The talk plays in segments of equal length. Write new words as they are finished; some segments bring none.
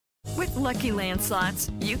With Lucky Land Slots,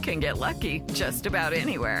 you can get lucky just about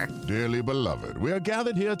anywhere. Dearly beloved, we are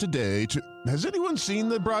gathered here today to... Has anyone seen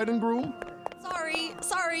the bride and groom?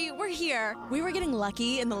 Sorry, we're here. We were getting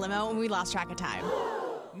lucky in the limo and we lost track of time.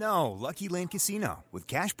 No, Lucky Land Casino, with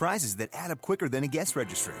cash prizes that add up quicker than a guest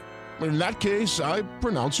registry. In that case, I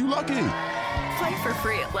pronounce you lucky. Play for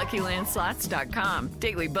free at LuckyLandSlots.com.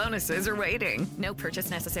 Daily bonuses are waiting. No purchase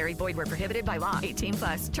necessary. Void where prohibited by law.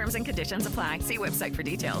 18+. Terms and conditions apply. See website for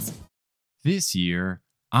details. This year,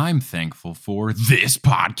 I'm thankful for this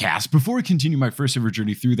podcast. Before I continue my first ever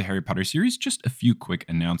journey through the Harry Potter series, just a few quick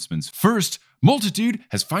announcements. First, Multitude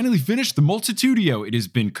has finally finished the Multitudio. It has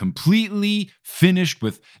been completely finished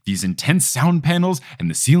with these intense sound panels,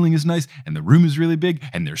 and the ceiling is nice, and the room is really big,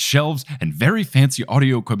 and there's shelves and very fancy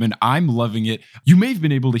audio equipment. I'm loving it. You may have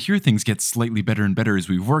been able to hear things get slightly better and better as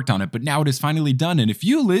we've worked on it, but now it is finally done. And if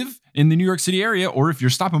you live in the New York City area, or if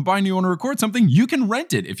you're stopping by and you want to record something, you can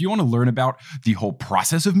rent it. If you want to learn about the whole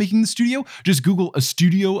process of making the studio, just Google a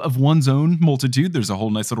studio of one's own Multitude. There's a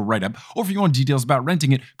whole nice little write-up. Or if you want details about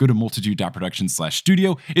renting it, go to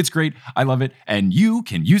multitude.production/studio. It's great. I love it. And you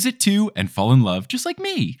can use it too and fall in love just like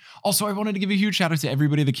me. Also, I wanted to give a huge shout out to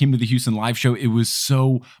everybody that came to the Houston live show. It was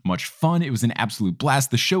so much fun. It was an absolute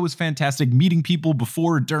blast. The show was fantastic. Meeting people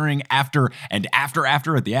before, during, after, and after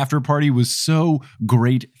at the after party was so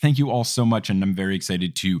great. Thank you all so much, and I'm very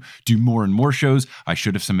excited to do more and more shows. I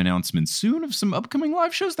should have some announcements soon of some upcoming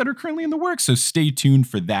live shows that are currently in the works, so stay tuned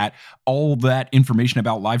for that. All that information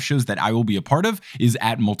about live shows that I will be a part of is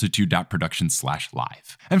at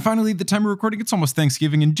multitude.production/live. And finally, the time of recording, it's almost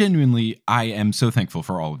Thanksgiving, and genuinely, I am so thankful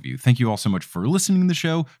for all of you. Thank you all so much for listening to the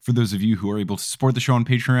show. For those of you who are able to support the show on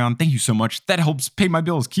Patreon, thank you so much. That helps pay my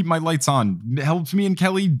bills, keep my lights on, it helps me and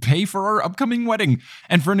Kelly pay for our upcoming wedding.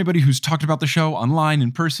 And for anybody who's talked about the show online,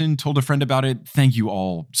 in person, told a friend about it, thank you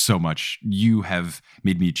all so much. You have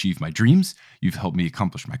made me achieve my dreams. You've helped me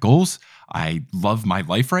accomplish my goals. I love my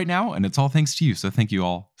life right now, and it's all thanks to you. So thank you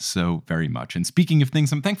all so very much. And speaking of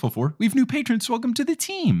things I'm thankful for, we have new patrons. Welcome to the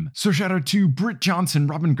team. So shout out to Britt Johnson,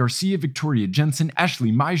 Robin Garcia, Victoria Jensen,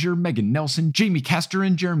 Ashley Meiser, Megan Nelson, Jamie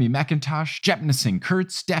Casterin, Jeremy McIntosh, Japna Singh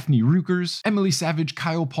Kurtz, Daphne Rukers, Emily Savage,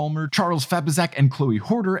 Kyle Palmer, Charles Fabizak, and Chloe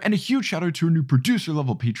Horder. And a huge shout out to our new producer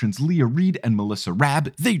level patrons, Leah Reed and Melissa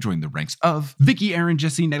Rabb. They joined the ranks of Vicky, Aaron,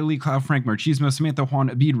 Jesse, Natalie, Cloud, Frank Marchismo, Samantha, Juan,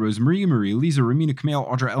 Abid, Rose, Maria, Lisa, Ramina, Camille,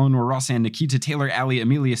 Audra, Eleanor, Rossan, Nikita, Taylor, Ali,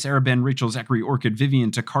 Amelia, Sarah, Ben, Rachel, Zachary, Orchid,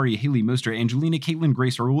 Vivian, Takari, Haley, Moster, Angelina, Caitlin,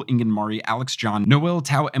 Grace, Raul, Ingen, Mari, Alex, John, Noel,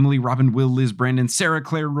 Tao, Emily, Robin, Will, Liz, Brandon, Sarah,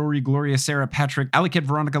 Claire, Rory, Gloria, Sarah, Patrick, Aliket,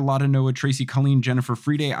 Veronica, Lotta, Noah, Tracy, Colleen, Jennifer,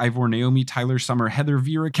 Friday, Ivor, Naomi, Tyler, Summer, Heather,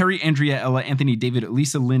 Vera, Carrie, Andrea, Ella, Anthony, David,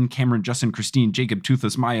 Lisa, Lynn, Cameron, Justin, Christine, Jacob,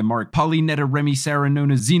 Toothless, Maya, Mark, Polly, Netta, Remy, Sarah,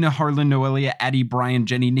 Nona, Zena, Harlan, Noelia, Addie, Brian,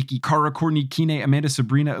 Jenny, Nikki, Cara, Courtney, Kine, Amanda,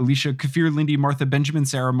 Sabrina, Alicia, Kafir, Lindy, Martha, Benjamin,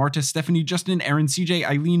 Sarah, Marta, Stephanie, Justin, Aaron, CJ,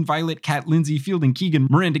 Eileen, Violet, Kat, Lindsay, Fielding, Keegan,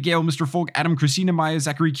 Miranda, Gail, Mr. Folk, Adam, Christina, Maya,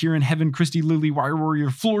 Zachary, Kieran, Heaven, Christy, Lily, Wire Warrior,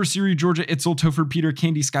 Floor, Siri, Georgia, Itzel, Topher, Peter,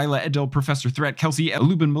 Candy, Skyla, Edel, Professor Threat, Kelsey,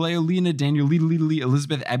 Lubin, Malaya, Lena, Daniel, Lily,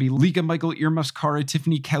 Elizabeth, Abby, Lika, Michael, Earmuffs, Cara,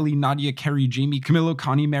 Tiffany, Kelly, Nadia, Carrie, Jamie, Camilo,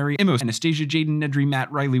 Connie, Mary, Emos, Anastasia, Jaden, Nedry,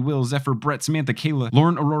 Matt, Riley, Will, Zephyr, Brett, Samantha, Kayla,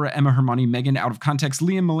 Lauren, Aurora, Emma, Hermione, Megan, Out of Context,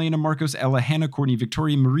 Liam, Milena, Marcos, Ella, Hannah, Courtney,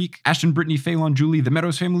 Victoria, Marique, Ashton, Brittany, Phelan, Julie, The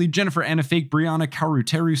Meadows Family, Jennifer, Anna, Fake, Brianna, Karu,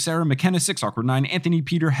 Teru, Sarah, McKenna, 6 Awkward 9, Anthony,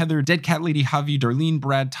 Peter, Heather, Dead Cat Lady, Javi, Darlene,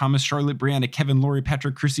 Brad, Thomas, Charlotte, Brianna, Kevin, Lori,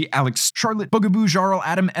 Patrick, Chrissy, Alex, Charlotte, Bugaboo, Jarl,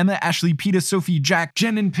 Adam, Emma, Ashley, Peta, Sophie, Jack,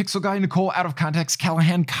 Jen, Pixel Guy, Nicole, Out of Context,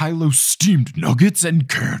 Callahan, Kylo, Steamed Nuggets, and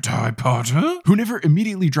Can't I Potter, who never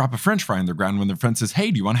immediately drop a french fry on the ground when their friend says,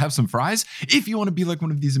 hey, do you want to have some fries? If you want to be like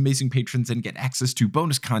one of these amazing patrons and get access to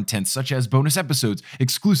bonus content such as bonus episodes,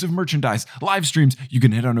 exclusive merchandise, live streams, you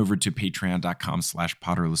can head on over to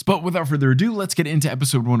patreon.com/Potterless. But without further ado, let's get into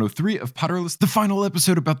episode 103 of Potterless, the final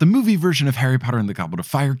episode about the movie version of Harry Potter and the Goblet of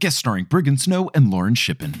Fire, guest starring Briggon Snow and Lauren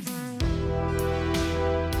Shippen.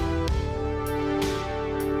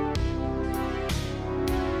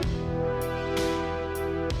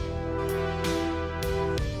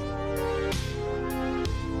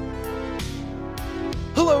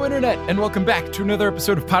 Hello, Internet, and welcome back to another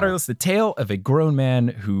episode of Potterless, the tale of a grown man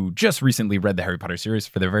who just recently read the Harry Potter series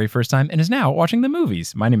for the very first time and is now watching the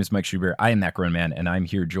movies. My name is Mike Schubert. I am that grown man, and I'm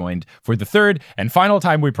here joined for the third and final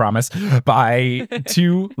time, we promise, by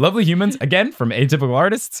two lovely humans, again, from Atypical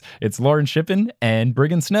Artists. It's Lauren Shippen and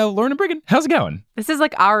Briggon Snow. Lauren and Briggon, how's it going? This is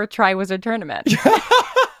like our Triwizard Tournament.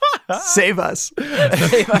 Save us.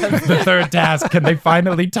 The third task. Can they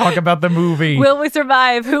finally talk about the movie? Will we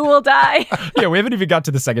survive? Who will die? Yeah, we haven't even got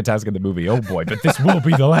to the second task of the movie. Oh boy, but this will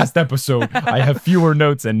be the last episode. I have fewer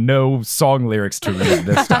notes and no song lyrics to read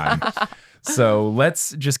this time. So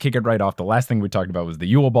let's just kick it right off. The last thing we talked about was the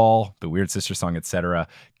Yule Ball, the Weird Sister song, etc.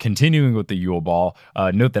 Continuing with the Yule Ball,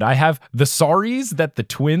 note that I have the saris that the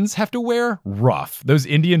twins have to wear, rough. Those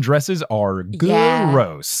Indian dresses are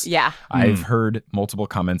gross. Yeah. I've heard multiple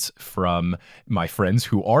comments from my friends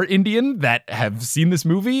who are Indian that have seen this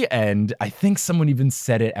movie, and I think someone even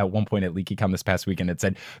said it at one point at LeakyCon this past weekend. It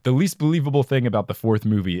said, the least believable thing about the fourth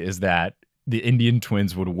movie is that the Indian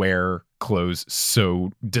twins would wear clothes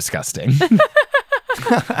so disgusting.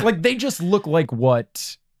 Like, they just look like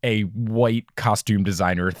what a white costume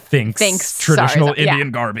designer thinks traditional Indian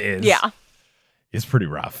garb is. Yeah. It's pretty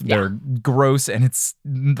rough. Yeah. They're gross, and it's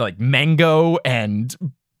like mango and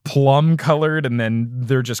plum colored, and then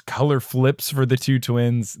they're just color flips for the two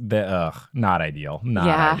twins. Not ideal. Not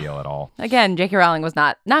ideal at all. Again, J.K. Rowling was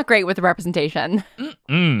not great with the representation.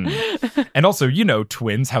 And also,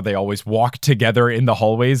 twins, how they always walk together in the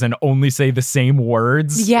hallways and only say the same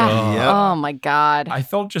words. Yeah. Oh my God. I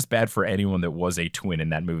felt just bad for anyone that was a twin in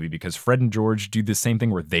that movie, because Fred and George do the same thing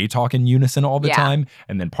where they talk in unison all the time.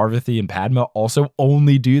 And then Parvati and Padma also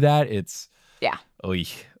only do that. It's oy.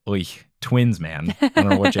 Twins, man. I don't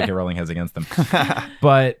know what J.K. Rowling has against them.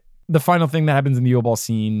 But the final thing that happens in the Yule Ball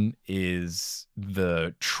scene is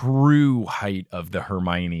the true height of the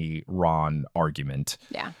Hermione-Ron argument.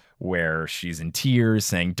 Yeah. Where she's in tears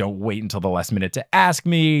saying, don't wait until the last minute to ask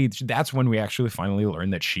me. That's when we actually finally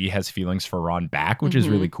learn that she has feelings for Ron back, which is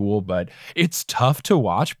really cool. But it's tough to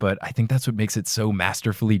watch, but I think that's what makes it so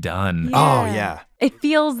masterfully done. Yeah. Oh, yeah. It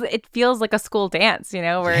feels like a school dance,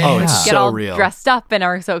 where you get so all real. dressed up and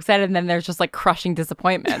are so excited, and then there's just like crushing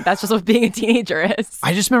disappointment. That's just what being a teenager is.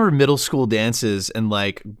 I just remember middle school dances and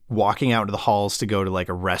like walking out into the halls to go to like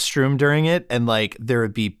a restroom during it, and like there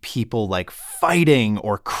would be people like fighting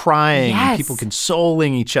or crying, and people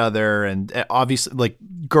consoling each other, and obviously like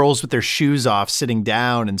girls with their shoes off sitting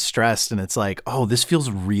down and stressed, and it's like, oh, this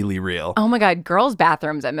feels really real. Oh my God, girls'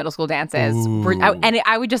 bathrooms at middle school dances.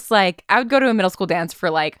 I would go to a middle school dance for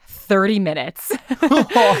like 30 minutes. So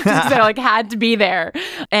I like had to be there.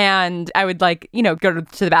 And I would go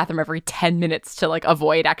to the bathroom every 10 minutes to like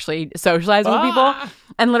avoid actually socializing with people.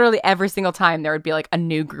 And literally every single time there would be like a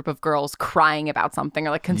new group of girls crying about something or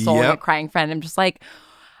like consoling a crying friend. I'm just like,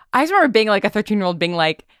 I just remember being like a 13-year-old being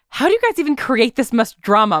like, how do you guys even create this much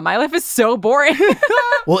drama? My life is so boring.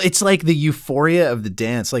 Well, it's like the euphoria of the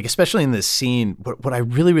dance, like especially in this scene. What I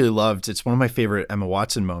really, really loved, it's one of my favorite Emma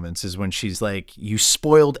Watson moments, is when she's like, you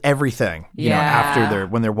spoiled everything, after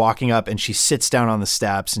when they're walking up, and she sits down on the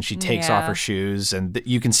steps and she takes off her shoes, and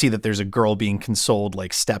you can see that there's a girl being consoled,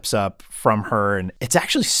 like steps up from her. And it's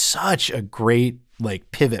actually such a great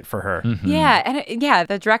like pivot for her. Yeah, and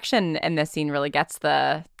the direction in this scene really gets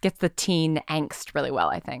the teen angst really well,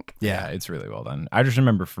 I think. Yeah, it's really well done. I just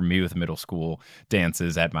remember for me with middle school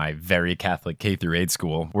dances at my very Catholic K-8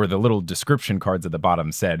 school, where the little description cards at the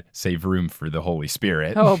bottom said, save room for the Holy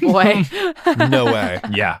Spirit. Oh boy. No way.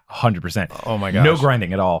 Yeah, 100%. Oh my gosh. No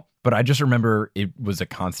grinding at all. But I just remember it was a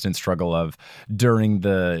constant struggle of, during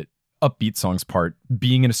the upbeat songs part,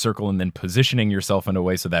 being in a circle and then positioning yourself in a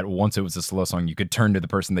way so that once it was a slow song, you could turn to the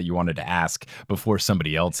person that you wanted to ask before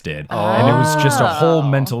somebody else did. And it was just a whole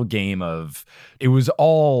mental game of, it was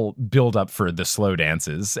all build up for the slow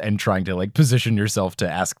dances and trying to like position yourself to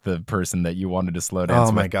ask the person that you wanted to slow dance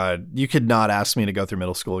with. Oh my God. You could not ask me to go through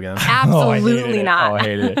middle school again. Absolutely not. Oh, I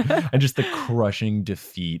hated it. And just the crushing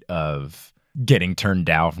defeat of getting turned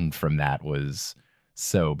down from that was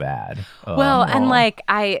so bad. Well, and like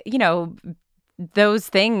those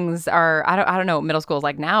things are, I don't know what middle school is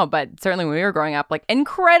like now, but certainly when we were growing up, like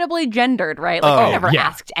incredibly gendered, right? Like I never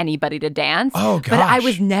asked anybody to dance, but I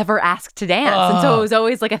was never asked to dance. And so it was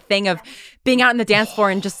always like a thing of being out in the dance floor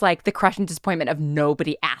and just like the crush and disappointment of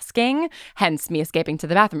nobody asking, hence me escaping to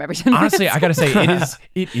the bathroom every 10 minutes. Honestly, I gotta say,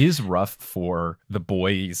 it is rough for the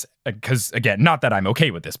boys, because again, not that I'm okay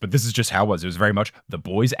with this, but this is just how it was. It was very much the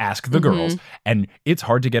boys ask the girls, and it's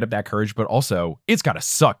hard to get up that courage, but also it's gotta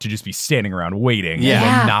suck to just be standing around waiting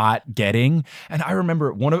and not getting. And I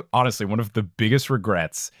remember one of the biggest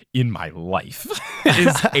regrets in my life is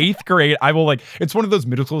 8th grade. It's one of those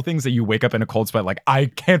middle school things that you wake up in a cold sweat, like, I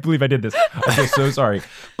can't believe I did this. I feel so sorry.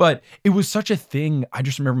 But it was such a thing. I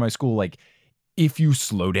just remember my school, like, if you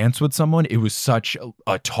slow dance with someone, it was such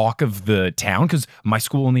a talk of the town, because my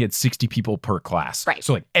school only had 60 people per class. Right.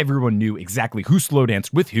 So like everyone knew exactly who slow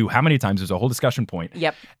danced with who, how many times. It was a whole discussion point.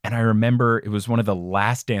 Yep. And I remember it was one of the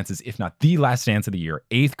last dances, if not the last dance of the year,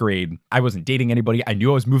 8th grade. I wasn't dating anybody. I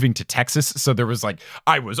knew I was moving to Texas. So there was like,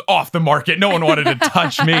 I was off the market. No one wanted to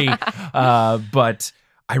touch me. But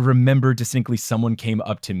I remember distinctly someone came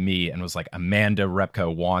up to me and was like, Amanda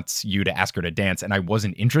Repko wants you to ask her to dance. And I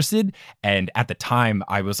wasn't interested. And at the time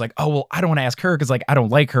I was like, oh, well, I don't want to ask her because like, I don't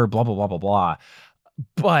like her, blah, blah, blah, blah, blah.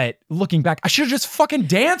 But looking back, I should have just fucking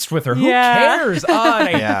danced with her. Who cares?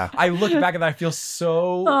 I look back and I feel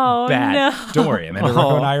so bad. No. Don't worry, Amanda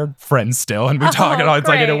Repko and I are friends still. And we talk and all. It's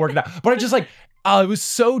like, it didn't work out. But I just like, it was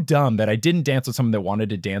so dumb that I didn't dance with someone that wanted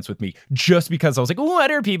to dance with me just because I was like, what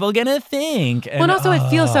are people going to think? And also it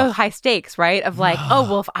feels so high stakes, right? Of like, oh,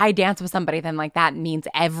 well, if I dance with somebody, then like that means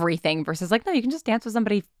everything versus like, no, you can just dance with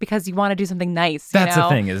somebody because you want to do something nice. That's the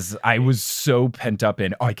thing is I was so pent up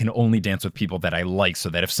in, I can only dance with people that I like so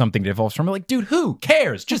that if something devolves from it, like, dude, who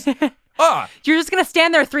cares? Just... You're just going to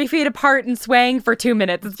stand there 3 feet apart and swaying for 2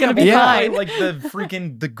 minutes. It's going to be fine. Like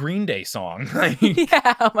the Green Day song.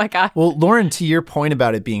 Yeah, oh my God. Well, Lauren, to your point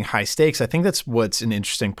about it being high stakes, I think that's what's an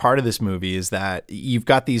interesting part of this movie is that you've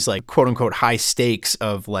got these like quote unquote high stakes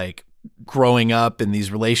of like growing up in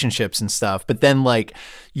these relationships and stuff, but then like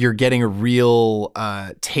you're getting a real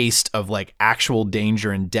taste of like actual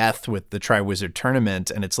danger and death with the Triwizard Tournament,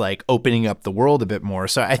 and it's like opening up the world a bit more.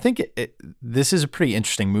 So I think this is a pretty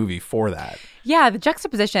interesting movie for that. Yeah, the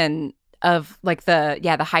juxtaposition of like the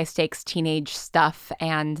high stakes teenage stuff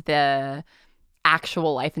and the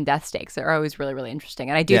actual life and death stakes are always really, really interesting.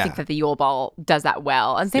 And I do think that the Yule Ball does that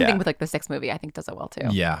well. And same thing with like the sixth movie, I think does it well too.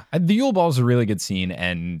 Yeah. The Yule Ball is a really good scene.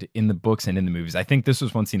 And in the books and in the movies, I think this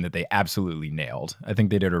was one scene that they absolutely nailed. I think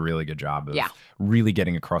they did a really good job of really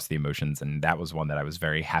getting across the emotions. And that was one that I was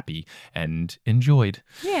very happy and enjoyed.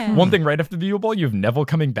 Yeah. One thing right after the Yule Ball, you have Neville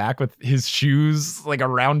coming back with his shoes like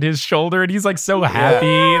around his shoulder. And he's like so happy.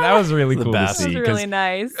 That was really cool to see. That was really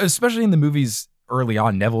nice. Especially in the movies, early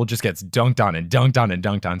on, Neville just gets dunked on and dunked on and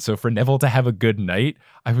dunked on. So for Neville to have a good night,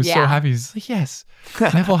 I was so happy. He's like, yes,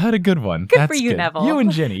 Neville had a good one. Good for you, Neville. You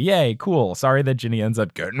and Ginny. Yay, cool. Sorry that Ginny ends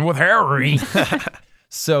up getting with Harry.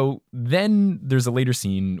 So then there's a later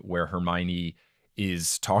scene where Hermione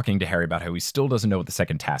is talking to Harry about how he still doesn't know what the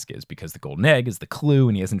second task is because the golden egg is the clue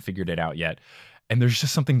and he hasn't figured it out yet. And there's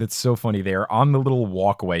just something that's so funny there. On the little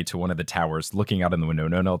walkway to one of the towers, looking out in the window,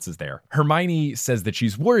 no one else is there. Hermione says that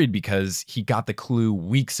she's worried because he got the clue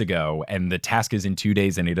weeks ago and the task is in 2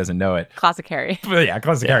 days and he doesn't know it. Classic Harry. Yeah,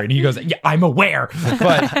 classic Harry. And he goes, yeah, I'm aware.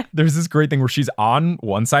 But there's this great thing where she's on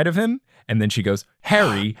one side of him and then she goes,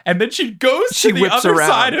 Harry. And then she goes to the other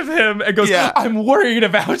side of him and goes, I'm worried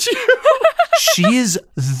about you. She is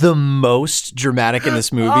the most dramatic in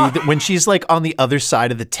this movie. When she's like on the other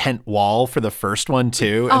side of the tent wall for the first one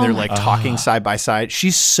too, and they're like talking side by side.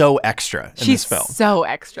 She's so extra in this film. She's so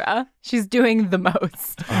extra. She's doing the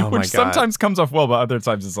most. Oh my Which sometimes comes off well, but other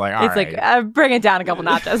times it's like, all right. Like, bring it down a couple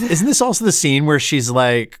notches. Isn't this also the scene where she's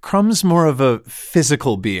like, Crumb's more of a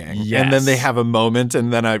physical being? Yes. And then they have a moment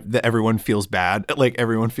and then everyone feels bad. Like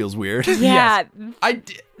everyone feels weird. Yeah. Yes.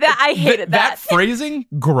 I hated that. That phrasing,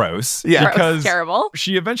 gross. Yeah. Because terrible.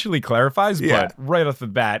 She eventually clarifies, but right off the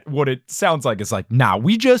bat, what it sounds like is like, nah,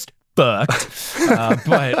 we just fucked.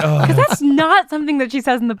 Because that's not something that she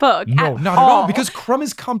says in the book. No, not at all. Because Crumb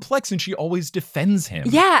is complex and she always defends him.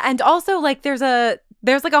 Yeah, and also like there's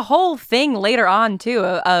like a whole thing later on too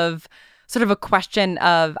of sort of a question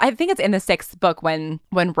of, I think it's in the sixth book when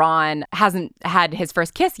Ron hasn't had his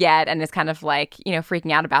first kiss yet and is kind of like, you know,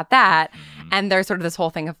 freaking out about that. And there's sort of this whole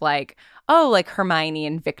thing of like, oh, like Hermione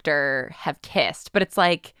and Victor have kissed. But it's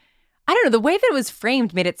like, I don't know, the way that it was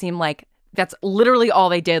framed made it seem like that's literally all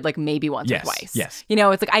they did, like maybe once or twice. Yes. You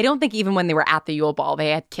know, it's like, I don't think even when they were at the Yule Ball,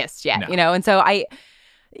 they had kissed yet, you know? And so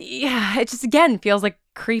it just, again, feels like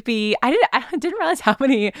creepy. I didn't realize how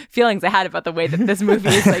many feelings I had about the way that this movie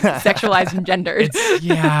is like sexualized and gendered.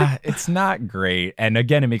 It's not great. And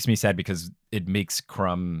again, it makes me sad because it makes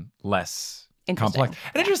Crumb less complex.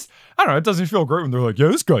 And I don't know, it doesn't feel great when they're like, yeah,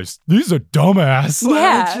 he's a dumbass.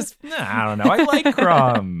 Yeah. It's just, I don't know. I like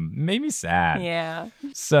Crumb. Made me sad. Yeah.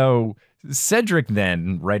 So Cedric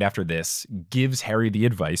then, right after this, gives Harry the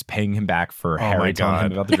advice, paying him back for Harry telling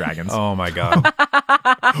him about the dragons. Oh my God.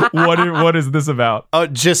 What is this about? Oh,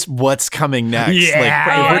 just what's coming next.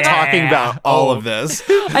 We're talking about all of this.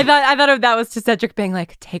 I thought that was to Cedric being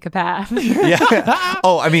like, take a bath. Yeah.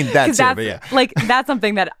 Oh, I mean, that's it, but yeah. Like, that's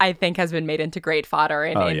something that I think has been made into great fodder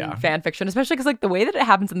in fan fiction, especially because like the way that it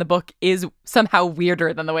happens in the book is somehow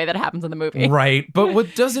weirder than the way that it happens in the movie. Right. But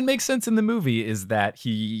what doesn't make sense in the movie is that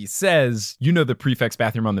he says, you know the prefect's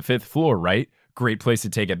bathroom on the 5th floor, right? Great place to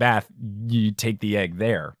take a bath. You take the egg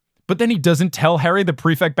there. But then he doesn't tell Harry the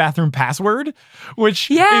prefect bathroom password,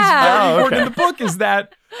 which is very important in the book, is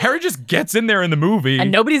that Harry just gets in there in the movie.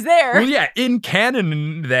 And nobody's there. Well, yeah, in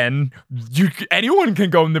canon, then anyone can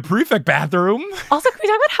go in the prefect bathroom. Also, can we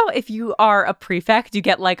talk about how if you are a prefect, you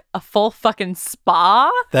get like a full fucking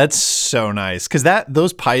spa? That's so nice. Because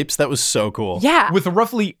those pipes, that was so cool. Yeah. With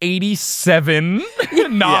roughly 87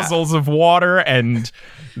 nozzles of water and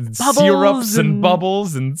Bubbles syrups and and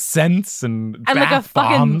bubbles and scents and bath like a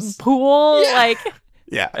fucking bombs. pool. Yeah. Like,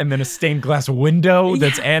 Yeah. And then a stained glass window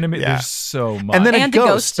that's animated. Yeah. There's so much. And then And a a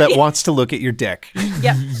ghost ghost. that wants to look at your dick.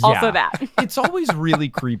 yep. Also that. It's always really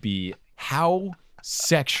creepy how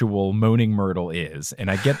sexual Moaning Myrtle is. And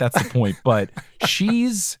I get that's the point, but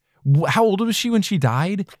how old was she when she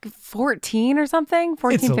died? 14 or something?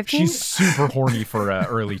 14, 15? She's super horny for an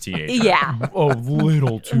early teenager. Yeah. Oh,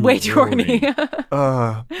 little too Way too horny.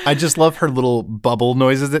 I just love her little bubble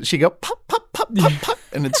noises that she go pop, pop, pop, pop, pop.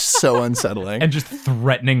 And it's so unsettling. And just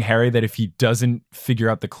threatening Harry that if he doesn't figure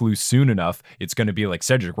out the clue soon enough, it's going to be like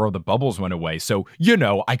Cedric, where the bubbles went away. So,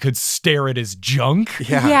 I could stare at his junk.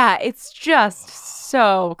 Yeah, it's just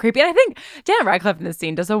so creepy. And I think Daniel Radcliffe in this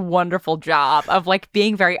scene does a wonderful job of like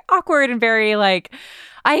being very awkward and very like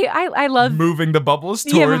I love moving the bubbles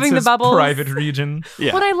towards moving the his bubbles. private region.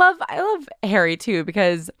 Yeah. But I love Harry too,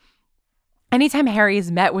 because anytime Harry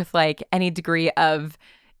is met with like any degree of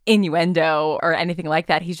innuendo or anything like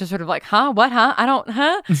that, he's just sort of like, what, I don't,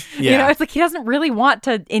 Yeah. it's like he doesn't really want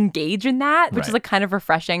to engage in that, which is Right. like kind of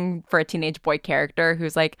refreshing for a teenage boy character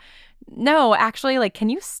who's like, no, actually, like, can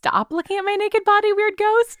you stop looking at my naked body, weird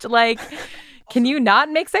ghost? Like, can you not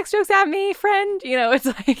make sex jokes at me, friend? It's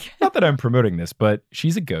like, Not that I'm promoting this, but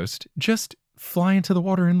she's a ghost. Just fly into the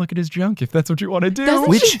water and look at his junk if that's what you want to do.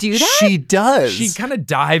 Doesn't she do that? She does. She kind of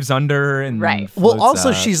dives under and Right. Well, floats also,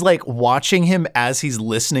 up. she's like watching him as he's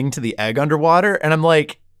listening to the egg underwater. And I'm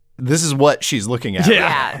like, this is what she's looking at.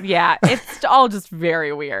 yeah, it's all just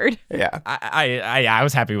very weird. Yeah. I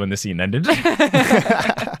was happy when the scene ended.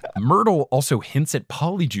 Myrtle also hints at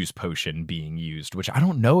polyjuice potion being used, which I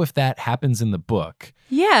don't know if that happens in the book.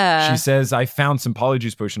 Yeah. She says, I found some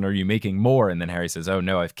polyjuice potion. Are you making more? And then Harry says, oh,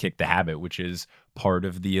 no, I've kicked the habit, which is part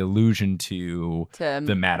of the allusion to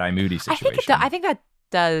the Mad Eye Moody situation. I think that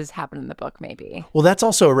does happen in the book, maybe. Well, that's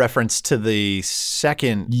also a reference to the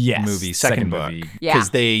second movie, second book. movie. Yeah. Because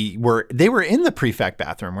they were in the prefect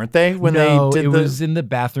bathroom, weren't they? When No, they did it was in the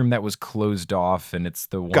bathroom that was closed off, and it's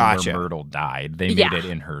the one Gotcha. where Myrtle died. They Yeah. made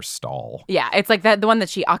it in her stall. Yeah, it's like the one that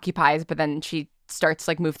she occupies, but then she starts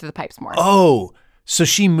to like move through the pipes more. Oh, so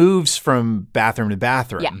she moves from bathroom to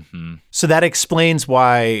bathroom. Yeah. Mm-hmm. So that explains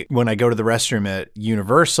why when I go to the restroom at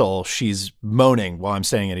Universal, she's moaning while I'm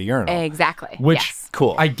standing at a urinal. Exactly. Which, yes.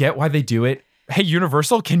 Cool. I get why they do it. Hey,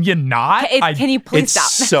 Universal, can you not? Can you please it's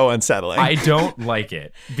stop? so unsettling. I don't like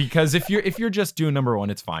it because if you're just doing number one,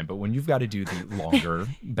 it's fine. But when you've got to do the longer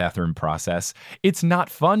bathroom process, it's not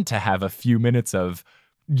fun to have a few minutes of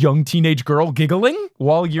young teenage girl giggling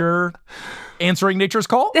while you're answering nature's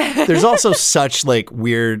call. There's also such like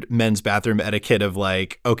weird men's bathroom etiquette of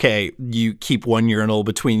like, okay, you keep one urinal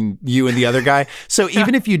between you and the other guy. So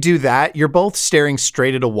even if you do that, you're both staring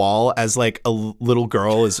straight at a wall as like a little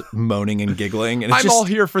girl is moaning and giggling. And it's I'm all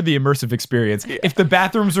here for the immersive experience. If the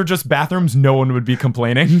bathrooms are just bathrooms, no one would be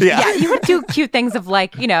complaining. Yeah, you would do cute things of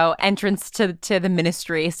like, entrance to the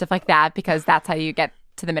ministry, stuff like that, because that's how you get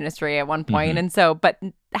to the ministry at one point. And so, but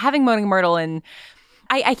having Moaning Myrtle and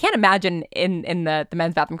I can't imagine in the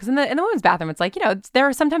men's bathroom, because in the women's bathroom, it's like,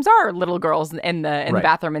 there sometimes are little girls in the Right.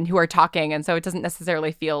 bathroom and who are talking. And so it doesn't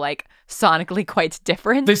necessarily feel like sonically quite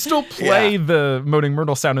different. They still play the Moaning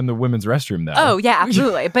Myrtle sound in the women's restroom, though. Oh, yeah,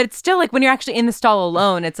 absolutely. But it's still like when you're actually in the stall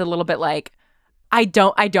alone, it's a little bit like, I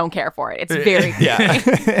don't care for it. It's very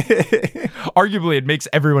Arguably, it makes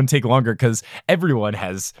everyone take longer because everyone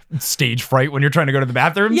has stage fright when you're trying to go to the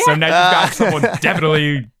bathroom. So now you've got someone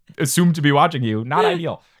definitely assumed to be watching you. Not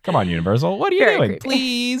ideal. Come on, Universal. What are you Very doing? creepy.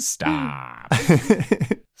 Please stop.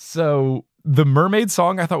 So the mermaid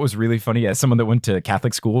song I thought was really funny as someone that went to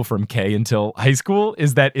Catholic school from K until high school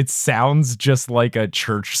is that it sounds just like a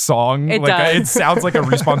church song. It like does. It sounds like a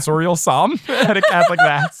responsorial psalm at a Catholic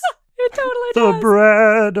mass. It totally does.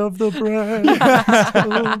 bread of the bread.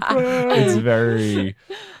 It's very,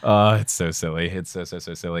 it's so silly. It's so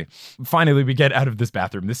silly. Finally, we get out of this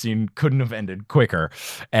bathroom. This scene couldn't have ended quicker.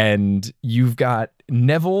 And you've got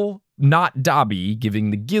Neville not Dobby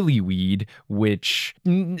giving the gillyweed, which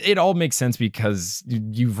it all makes sense because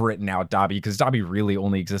you've written out Dobby, because Dobby really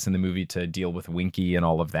only exists in the movie to deal with Winky and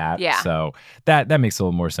all of that. Yeah. So that makes a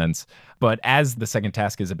little more sense. But as the second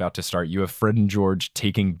task is about to start, you have Fred and George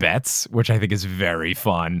taking bets, which I think is very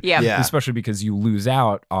fun. Yeah. Especially because you lose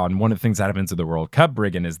out on one of the things that happens at the World Cup,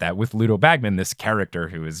 Briggon, is that with Ludo Bagman, this character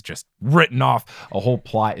who is just written off a whole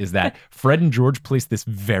plot, is that Fred and George place this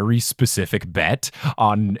very specific bet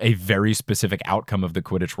on a very specific outcome of the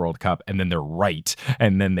Quidditch World Cup, and then they're right,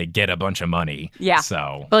 and then they get a bunch of money. Yeah.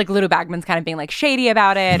 So, but like Ludo Bagman's kind of being like shady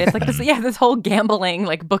about it. It's like this whole gambling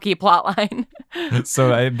like bookie plot line.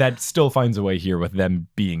 So that still finds a way here with them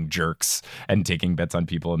being jerks and taking bets on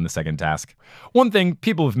people in the second task. One thing,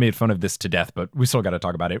 people have made fun of this to death, but we still got to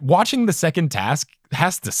talk about it. Watching the second task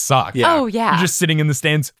has to suck. Yeah. Oh, yeah. You're just sitting in the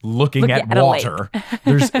stands looking at water.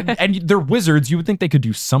 And they're wizards. You would think they could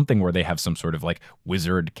do something where they have some sort of like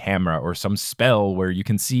wizard camera or some spell where you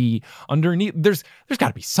can see underneath. There's got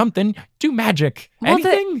to be something. Do magic. Well,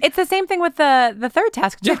 anything. It's the same thing with the third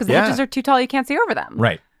task too, because the hedges are too tall, you can't see over them.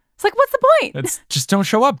 Right. It's like, what's the point? It's just don't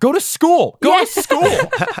show up. Go to school. Go to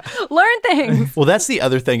school. Learn things. Well, that's the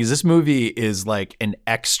other thing, is this movie is like an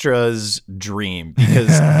extra's dream,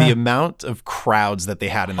 because the amount of crowds that they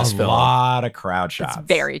had in this film. A lot of crowd shots. It's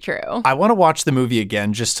very true. I want to watch the movie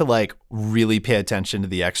again just to like really pay attention to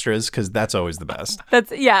the extras, because that's always the best.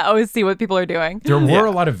 Always see what people are doing. There were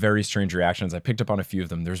a lot of very strange reactions. I picked up on a few of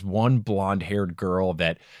them. There's one blonde-haired girl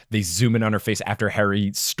that they zoom in on her face after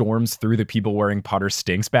Harry storms through the people wearing Potter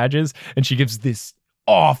Stinks badges, and she gives this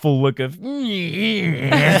awful look of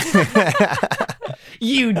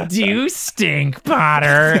you do stink,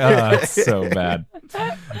 Potter. It's so bad.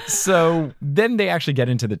 So then they actually get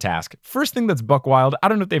into the task. First thing that's buck wild, I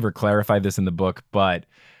don't know if they ever clarified this in the book, but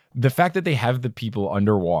the fact that they have the people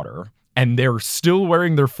underwater and they're still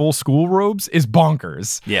wearing their full school robes is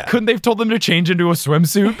bonkers. Yeah. Couldn't they have told them to change into a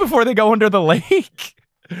swimsuit before they go under the lake?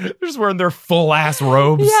 They're just wearing their full ass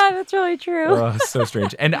robes. Yeah, that's really true. So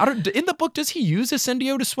strange. And in the book, does he use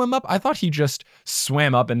Ascendio to swim up? I thought he just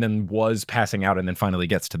swam up and then was passing out and then finally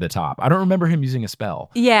gets to the top. I don't remember him using a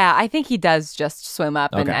spell. Yeah, I think he does just swim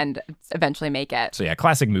up and eventually make it. So yeah,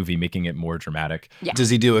 classic movie, making it more dramatic. Yeah. Does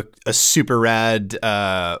he do a super rad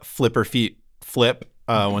flipper feet flip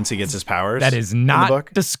once he gets his powers? That is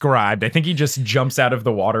not described. I think he just jumps out of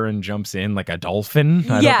the water and jumps in like a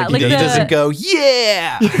dolphin. I don't think he doesn't go,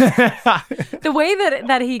 yeah. The way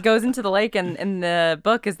that he goes into the lake in the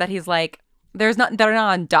book is that he's like, they're not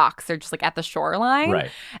on docks. They're just like at the shoreline.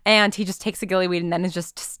 Right. And he just takes a gillyweed and then is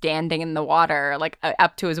just standing in the water, like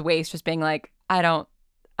up to his waist, just being like, I don't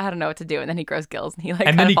know what to do. And then he grows gills and he like,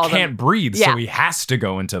 and then he can't breathe. Yeah. So he has to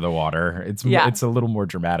go into the water. It's a little more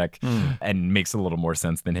dramatic and makes a little more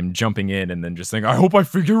sense than him jumping in and then just saying, I hope I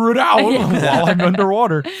figure it out while I'm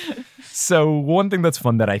underwater. So one thing that's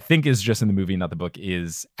fun that I think is just in the movie, not the book,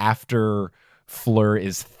 is after Fleur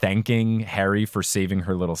is thanking Harry for saving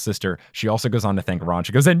her little sister, she also goes on to thank Ron.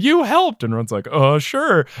 She goes, and you helped. And Ron's like,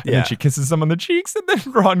 sure. And then she kisses him on the cheeks. And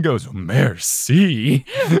then Ron goes, merci.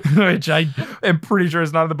 Which I am pretty sure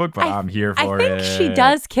is not in the book, but I'm here for it. I think she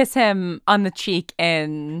does kiss him on the cheek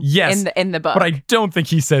in the book. But I don't think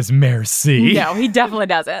he says merci. No, he definitely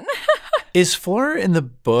doesn't. Is Fleur in the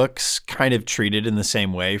books kind of treated in the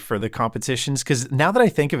same way for the competitions? Because now that I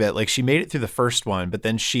think of it, like she made it through the first one, but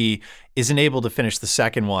then she isn't able to finish the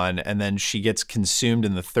second one, and then she gets consumed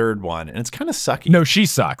in the third one, and it's kind of sucky. No, she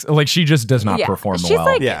sucks. Like she just does not perform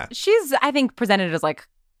well. She's, I think, presented as like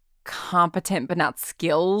competent but not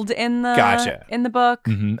skilled in the book.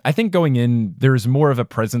 Mm-hmm. I think going in, there's more of a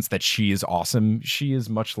presence that she is awesome. She is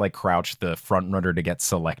much like Crouch, the front runner to get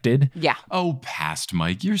selected. Yeah. Oh, past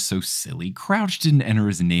Mike, you're so silly. Crouch didn't enter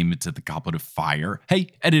his name into the Goblet of Fire. Hey,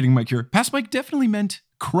 editing Mike here. Past Mike definitely meant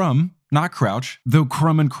Crumb, not Crouch. Though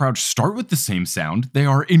Crumb and Crouch start with the same sound, they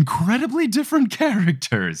are incredibly different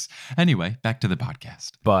characters. Anyway, back to the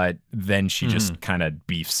podcast. But then she just kind of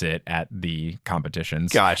beefs it at the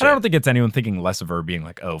competitions. Gotcha. And I don't think it's anyone thinking less of her being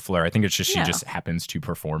like, oh, Fleur. I think it's just she just happens to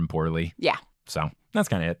perform poorly. Yeah. So that's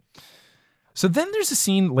kind of it. So then there's a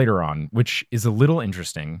scene later on, which is a little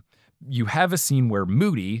interesting. You have a scene where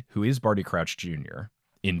Moody, who is Barty Crouch Jr.,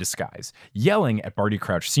 in disguise, yelling at Barty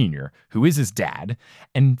Crouch Sr., who is his dad.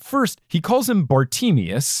 And first, he calls him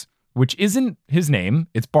Bartemius, which isn't his name.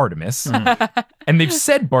 It's Bartimus. And they've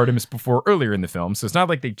said Bartimus before earlier in the film, so it's not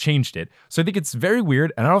like they changed it. So I think it's very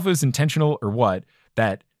weird, and I don't know if it was intentional or what,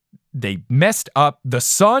 that they messed up. The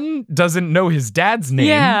son doesn't know his dad's name.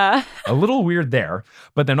 Yeah. A little weird there.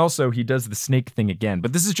 But then also he does the snake thing again.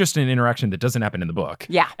 But this is just an interaction that doesn't happen in the book.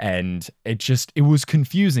 Yeah. And it was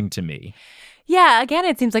confusing to me. Yeah, again,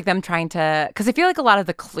 it seems like them trying to, because I feel like a lot of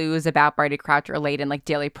the clues about Barty Crouch are laid in like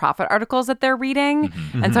Daily Prophet articles that they're reading.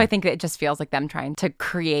 And so I think it just feels like them trying to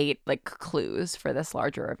create like clues for this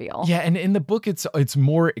larger reveal. Yeah, and in the book, it's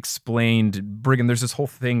more explained. Briggon, there's this whole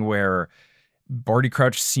thing where Barty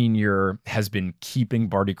Crouch Sr. has been keeping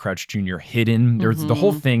Barty Crouch Jr. hidden. There's the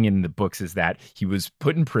whole thing in the books is that he was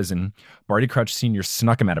put in prison. Barty Crouch Sr.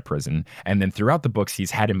 snuck him out of prison. And then throughout the books,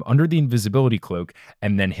 he's had him under the invisibility cloak.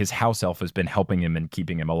 And then his house elf has been helping him and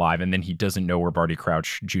keeping him alive. And then he doesn't know where Barty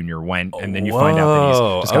Crouch Jr. went. And then you find out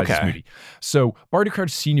that he's disguised as Moody. So Barty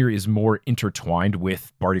Crouch Sr. is more intertwined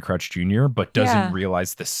with Barty Crouch Jr., but doesn't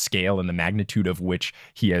realize the scale and the magnitude of which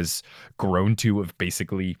he has grown to of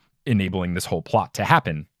basically enabling this whole plot to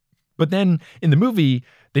happen. But then in the movie,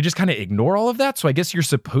 they just kind of ignore all of that. So I guess you're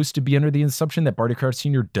supposed to be under the assumption that Barty Crouch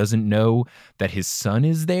Sr. doesn't know that his son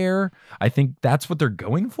is there. I think that's what they're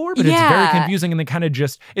going for, but it's very confusing. And they kind of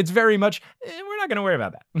just, it's very much, we're not going to worry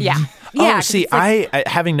about that. Yeah. Oh, see, like, I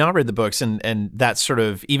having not read the books and that sort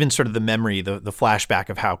of, even sort of the memory, the flashback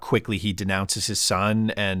of how quickly he denounces his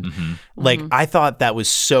son. And I thought that was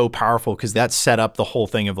so powerful because that set up the whole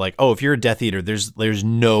thing of like, oh, if you're a Death Eater, there's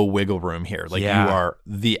no wiggle room here. Like you are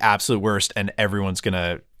the absolute worst and everyone's going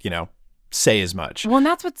to, say as much. Well, and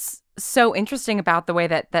that's what's so interesting about the way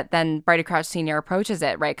that then Barty Crouch Sr. approaches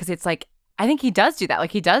it, right? Because it's like, I think he does do that.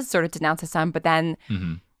 Like he does sort of denounce his son, but then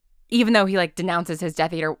even though he like denounces his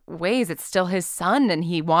Death Eater ways, it's still his son and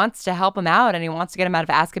he wants to help him out and he wants to get him out of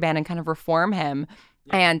Azkaban and kind of reform him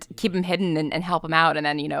and keep him hidden and help him out. And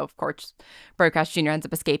then, of course, Barty Crouch Jr. ends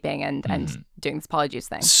up escaping and doing this Polyjuice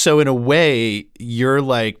thing. So in a way, you're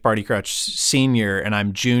like Barty Crouch Sr. and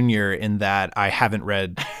I'm Junior in that I haven't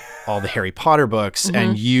read all the Harry Potter books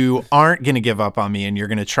and you aren't going to give up on me and you're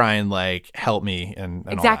going to try and like help me and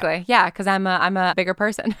exactly. all that. Yeah, because I'm a bigger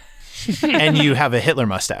person. And you have a Hitler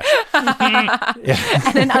mustache. And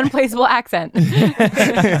an unplaceable accent.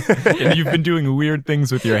 And you've been doing weird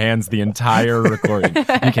things with your hands the entire recording.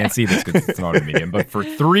 You can't see this because it's an audio medium, but for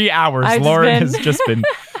 3 hours, Lauren has just been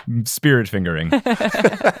spirit fingering.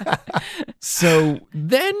 So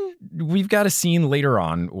then we've got a scene later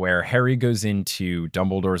on where Harry goes into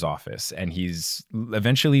Dumbledore's office and he's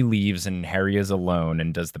eventually leaves and Harry is alone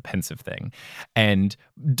and does the pensive thing. And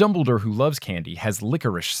Dumbledore, who loves candy, has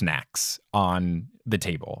licorice snacks on the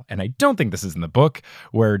table. And I don't think this is in the book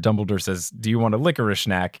where Dumbledore says, do you want a licorice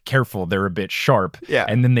snack? Careful, they're a bit sharp. Yeah.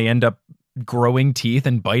 And then they end up growing teeth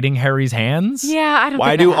and biting Harry's hands. Yeah, I don't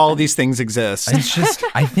Why think do that all happens. these things exist? It's just,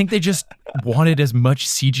 I think they just wanted as much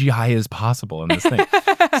CGI as possible in this thing.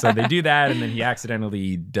 So they do that, and then he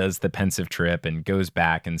accidentally does the pensive trip and goes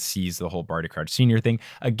back and sees the whole Barty Crouch Sr. thing.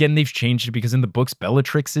 Again, they've changed it because in the books,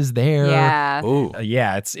 Bellatrix is there. Yeah.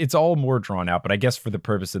 Yeah, it's all more drawn out, but I guess for the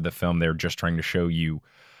purpose of the film, they're just trying to show you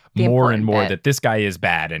The more and important more bit. that this guy is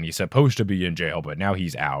bad and he's supposed to be in jail, but now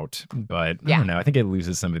he's out. But I don't know. I think it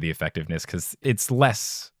loses some of the effectiveness because it's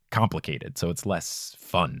less complicated, so it's less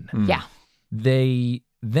fun. Yeah. They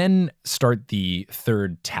then start the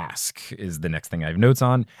third task is the next thing I have notes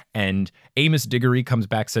on. And Amos Diggory comes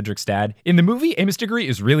back, Cedric's dad. In the movie, Amos Diggory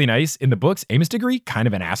is really nice. In the books, Amos Diggory, kind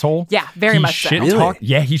of an asshole. Yeah, very much so.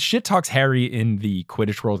 He shit talks Harry in the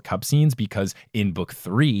Quidditch World Cup scenes because in book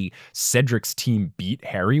 3, Cedric's team beat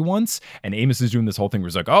Harry once. And Amos is doing this whole thing where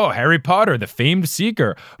he's like, oh, Harry Potter, the famed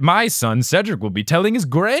seeker. My son, Cedric, will be telling his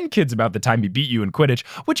grandkids about the time he beat you in Quidditch,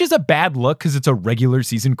 which is a bad look because it's a regular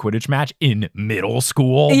season Quidditch match in middle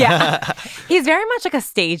school. Yeah. He's very much like a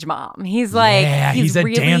stage mom. He's like, he's a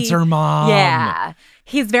really, dancer mom. Yeah.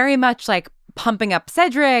 He's very much like pumping up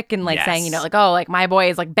Cedric and like saying, like, oh, like my boy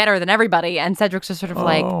is like better than everybody. And Cedric's just sort of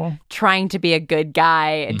like trying to be a good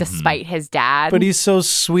guy despite his dad. But he's so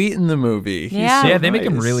sweet in the movie. Yeah. He's so They make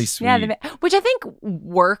him nice. really sweet. Yeah, which I think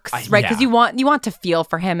works, right? Because you want to feel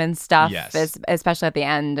for him and stuff, especially at the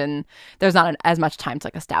end. And there's not as much time to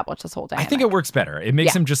like establish this whole dynamic. I think it works better. It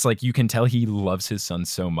makes him just like, you can tell he loves his son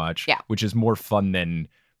so much, which is more fun than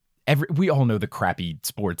we all know the crappy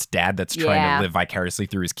sports dad that's trying to live vicariously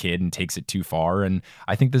through his kid and takes it too far. And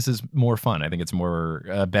I think this is more fun. I think it's more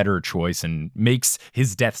a better choice and makes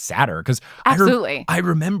his death sadder. Because absolutely, I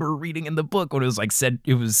remember reading in the book when it was like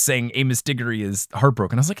it was saying Amos Diggory is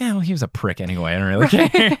heartbroken. I was like, well, he was a prick anyway. I don't really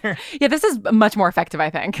care. Yeah, this is much more effective, I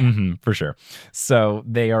think. For sure. So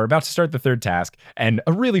they are about to start the third task. And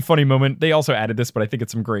a really funny moment, they also added this, but I think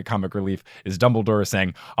it's some great comic relief, is Dumbledore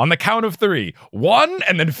saying, on the count of 3, 1,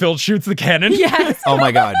 and then Filch shoots the cannon. Yes. Oh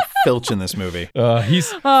my God, Filch in this movie.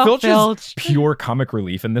 Filch is pure comic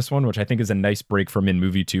relief in this one, which I think is a nice break from in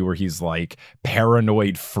movie 2, where he's like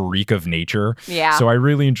paranoid freak of nature. Yeah. So I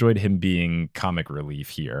really enjoyed him being comic relief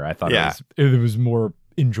here. I thought it was more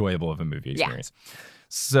enjoyable of a movie experience.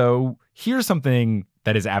 So here's something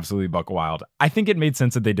that is absolutely buck wild. I think it made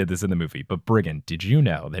sense that they did this in the movie, but Briggon, did you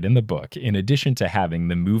know that in the book, in addition to having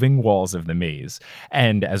the moving walls of the maze,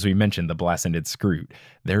 and as we mentioned, the blast-ended scroot,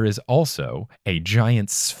 there is also a giant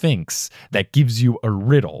sphinx that gives you a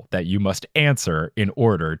riddle that you must answer in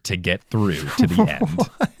order to get through to the end.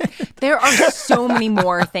 There are so many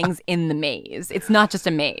more things in the maze. It's not just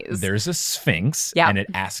a maze. There's a sphinx, and it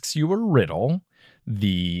asks you a riddle.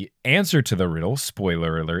 The answer to the riddle,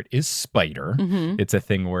 spoiler alert, is spider. It's a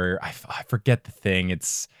thing where I forget the thing.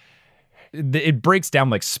 It breaks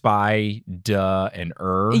down like spy, duh, and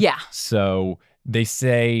Yeah. So they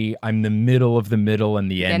say I'm the middle of the middle and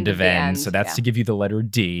the end of the end. end, So that's to give you the letter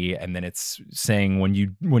D. And then it's saying when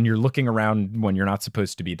you're looking around when you're not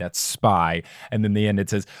supposed to be, that's spy. And then the end,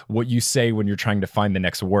 it says what you say when you're trying to find the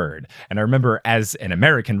next word. And I remember as an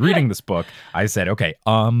American reading this book, I said, okay,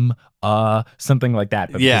 something like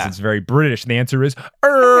that. But because it's very British, the answer is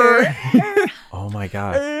Oh my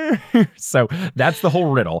God. So that's the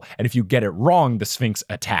whole riddle. And if you get it wrong, the Sphinx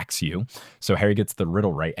attacks you. So Harry gets the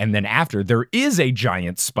riddle right. And then after, there is a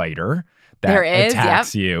giant spider that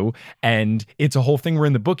attacks you. And it's a whole thing where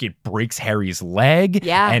in the book, it breaks Harry's leg.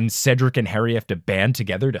 Yeah. And Cedric and Harry have to band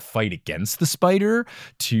together to fight against the spider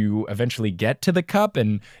to eventually get to the cup.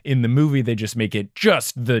 And in the movie, they just make it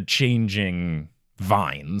just the changing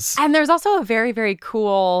vines. And there's also a very, very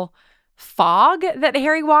cool fog that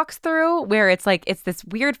Harry walks through where it's this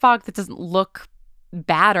weird fog that doesn't look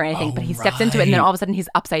bad or anything, but he steps into it and then all of a sudden he's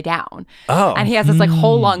upside down. And he has this like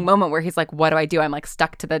whole long moment where he's like, what do I do? I'm like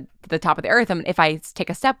stuck to the top of the earth. And if I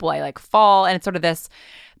take a step, will I like fall? And it's sort of this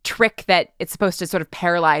trick that it's supposed to sort of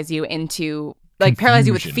paralyze you into like paralyze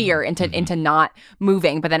you with fear into not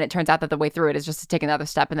moving, but then it turns out that the way through it is just to take another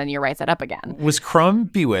step and then you're right side up again. Was Crumb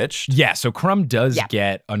bewitched? Yeah, so Crumb does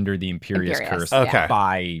get under the Imperious curse Okay.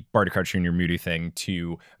 by Barty Croucher and your Moody thing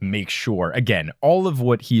to make sure, again, all of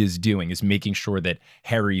what he is doing is making sure that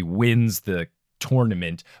Harry wins the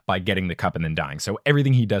tournament by getting the cup and then dying. So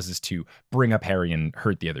everything he does is to bring up Harry and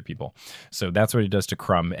hurt the other people. So that's what he does to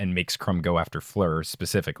Crumb and makes Crumb go after Fleur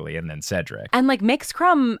specifically and then Cedric. And like makes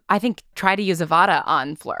Crumb, I think, try to use Avada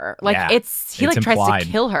on Fleur. Like he like implied. tries to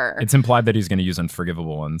kill her. It's implied that he's going to use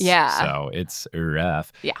unforgivable ones. Yeah. So it's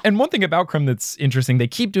rough. Yeah. And one thing about Crumb that's interesting, they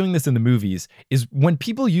keep doing this in the movies, is when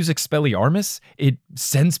people use Expelliarmus, it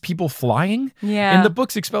sends people flying. Yeah. In the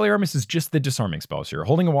books, Expelliarmus is just the disarming spell. So you're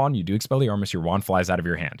holding a wand, you do Expelliarmus, your wand flies out of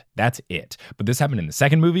your hand. That's it. But this happened in the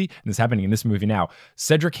second movie, and this is happening in this movie now.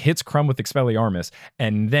 Cedric hits Crumb with Expelliarmus,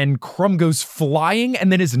 and then Crumb goes flying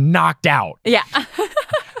and then is knocked out. Yeah.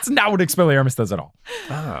 It's not what Expelliarmus does at all.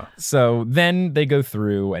 Oh. So then they go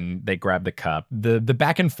through and they grab the cup. The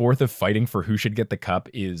back and forth of fighting for who should get the cup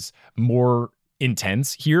is more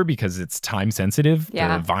intense here because it's time sensitive.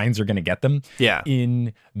 Yeah. The vines are going to get them. Yeah.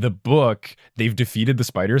 In the book, they've defeated the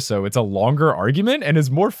spider, so it's a longer argument and is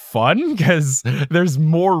more fun because there's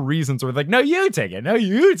more reasons where it's like, no, you take it. No,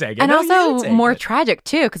 you take it. And no, also you take more it. tragic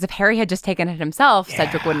too, because if Harry had just taken it himself,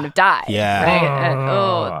 Cedric wouldn't have died. Yeah.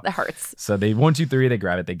 Right? That hurts. So they 1, 2, 3, they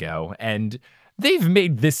grab it, they go. And they've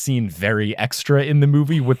made this scene very extra in the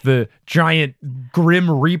movie with the giant Grim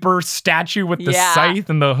Reaper statue with the scythe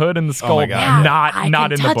and the hood and the skull. my God.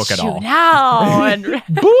 Not in the book at all. Now. And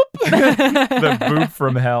Boop! The boop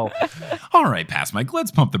from hell. All right, Pass Mike, let's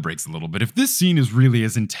pump the brakes a little bit. If this scene is really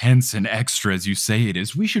as intense and extra as you say it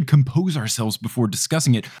is, we should compose ourselves before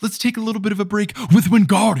discussing it. Let's take a little bit of a break with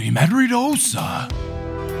Wingardium Adridosa.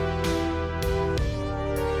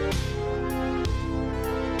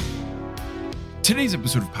 Today's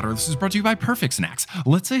episode of Potterless is brought to you by Perfect Snacks.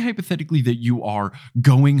 Let's say hypothetically that you are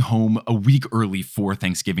going home a week early for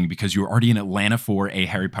Thanksgiving because you're already in Atlanta for a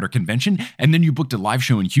Harry Potter convention, and then you booked a live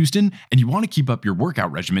show in Houston, and you want to keep up your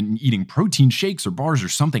workout regimen and eating protein shakes or bars or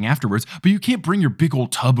something afterwards, but you can't bring your big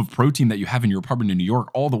old tub of protein that you have in your apartment in New York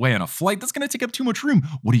all the way on a flight. That's going to take up too much room.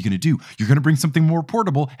 What are you going to do? You're going to bring something more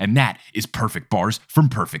portable, and that is Perfect Bars from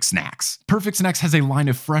Perfect Snacks. Perfect Snacks has a line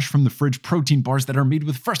of fresh from the fridge protein bars that are made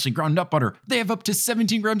with freshly ground nut butter. They have up to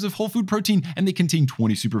 17 grams of whole food protein, and they contain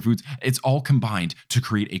 20 superfoods. It's all combined to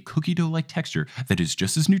create a cookie dough-like texture that is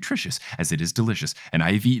just as nutritious as it is delicious. And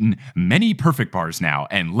I've eaten many Perfect Bars now,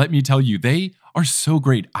 and let me tell you, they are so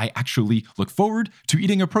great. I actually look forward to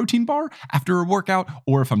eating a protein bar after a workout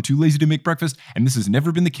or if I'm too lazy to make breakfast, and this has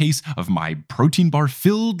never been the case of my protein bar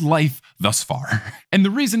filled life thus far. And the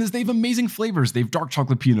reason is they have amazing flavors. They have dark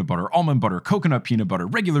chocolate peanut butter, almond butter, coconut peanut butter,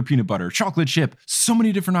 regular peanut butter, chocolate chip, so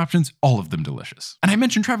many different options, all of them delicious. And I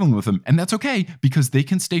mentioned traveling with them, and that's okay because they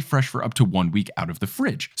can stay fresh for up to 1 week out of the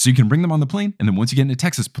fridge. So you can bring them on the plane, and then once you get into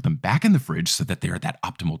Texas, put them back in the fridge so that they are that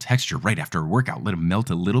optimal texture right after a workout. Let them melt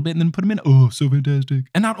a little bit and then put them in. Oh, so fantastic.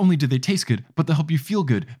 And not only do they taste good, but they'll help you feel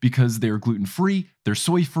good because they're gluten-free, they're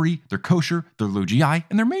soy-free, they're kosher, they're low GI, and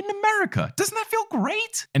they're made in America. Doesn't that feel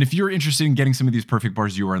great? And if you're interested in getting some of these perfect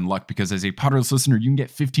bars, you are in luck because as a Potterless listener, you can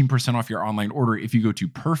get 15% off your online order if you go to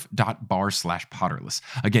perf.bar/Potterless.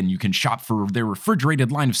 Again, you can shop for their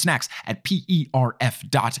refrigerated line of snacks at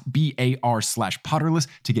perf.bar/Potterless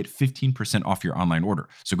to get 15% off your online order.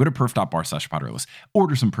 So go to perf.bar/Potterless,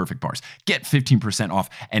 order some perfect bars, get 15% off,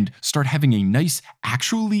 and start having a nice,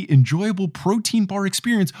 actually enjoyable protein bar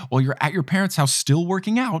experience while you're at your parents' house still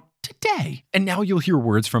working out today. And now you'll hear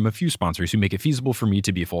words from a few sponsors who make it feasible for me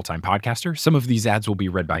to be a full-time podcaster. Some of these ads will be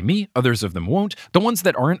read by me, others of them won't. The ones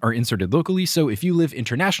that aren't are inserted locally, so if you live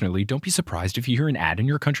internationally, don't be surprised if you hear an ad in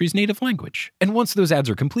your country's native language. And once those ads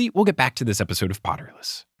are complete, we'll get back to this episode of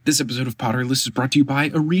Potterless. This episode of Potterless is brought to you by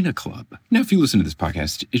Arena Club. Now, if you listen to this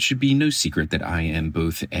podcast, it should be no secret that I am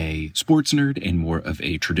both a sports nerd and more of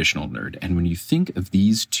a traditional nerd. And when you think of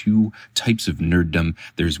these two types of nerddom,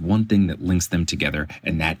 there's one thing that links them together,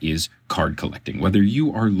 and that is card collecting. Whether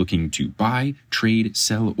you are looking to buy, trade,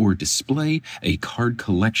 sell, or display a card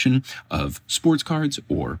collection of sports cards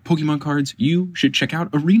or Pokemon cards, you should check out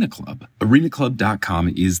Arena Club.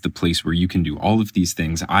 ArenaClub.com is the place where you can do all of these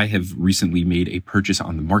things. I have recently made a purchase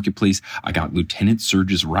on the marketplace. I got Lieutenant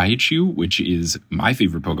Surge's Raichu, which is my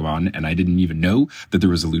favorite Pokemon, and I didn't even know that there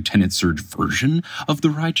was a Lieutenant Surge version of the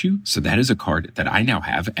Raichu. So that is a card that I now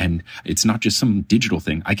have, and it's not just some digital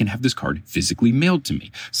thing. I can have this card physically mailed to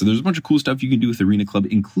me. So there's a bunch of cool stuff you can do with Arena Club,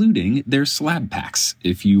 including their slab packs.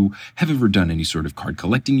 If you have ever done any sort of card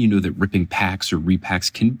collecting, you know that ripping packs or repacks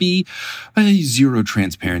can be a zero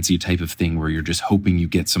transparency type of thing where you're just hoping you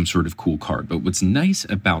get some sort of cool card. But what's nice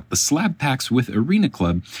about the slab packs with Arena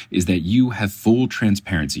Club is that you have full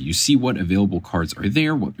transparency. You see what available cards are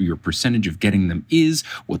there, what your percentage of getting them is,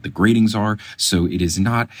 what the gradings are. So it is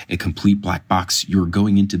not a complete black box. You're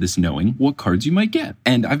going into this knowing what cards you might get.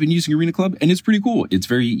 And I've been using Arena Club, and it's pretty cool. It's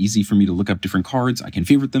very easy for me to look up different cards. I can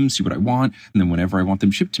favorite them, see what I want, and then whenever I want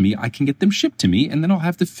them shipped to me, I can get them shipped to me, and then I'll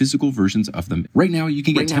have the physical versions of them. Right now, you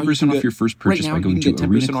can get 10% off your first purchase by going to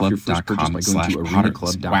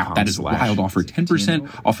arenaclub.com/Potterless. Wow, that is a wild offer. 10%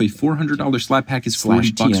 off a $400 slab pack is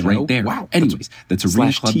 $40 right there. Wow. Anyways, that's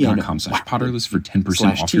arenaclub.com/Potterless for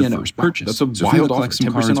 10% off your first purchase. That's a wild offer.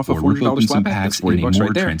 10% off a $400 slab pack is $40 in a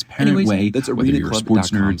more transparent way. That's whether you're a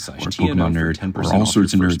sports nerd or a Pokemon nerd or all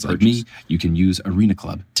sorts of nerds like me, you can use Arena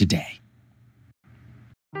Club today.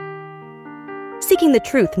 Seeking the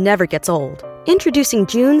truth never gets old. Introducing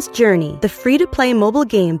June's Journey, the free-to-play mobile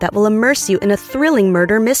game that will immerse you in a thrilling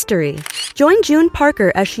murder mystery. Join June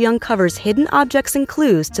Parker as she uncovers hidden objects and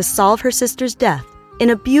clues to solve her sister's death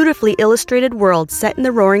in a beautifully illustrated world set in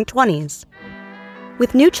the Roaring '20s.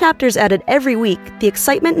 With new chapters added every week, the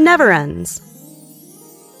excitement never ends.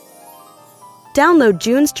 Download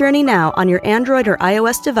June's Journey now on your Android or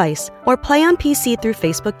iOS device, or play on PC through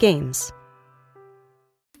Facebook Games.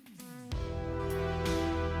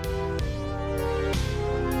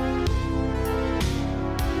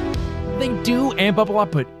 They do amp up a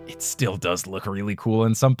lot, but it still does look really cool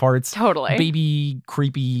in some parts. Totally. Baby,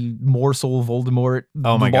 creepy morsel Voldemort.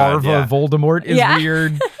 Oh my God, yeah. Voldemort is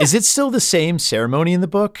weird. Is it still the same ceremony in the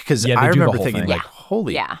book? Because Yeah, they I do the remember whole thinking, thing. like,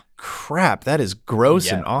 holy crap, that is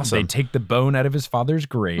gross and awesome. They take the bone out of his father's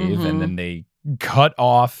grave, and then they cut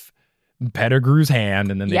off Pettigrew's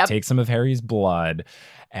hand, and then they take some of Harry's blood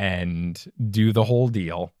and do the whole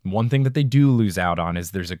deal. One thing that they do lose out on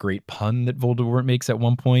is there's a great pun that Voldemort makes at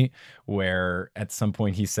one point, where at some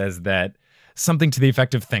point he says that something to the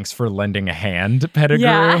effect of "thanks for lending a hand, Pettigrew."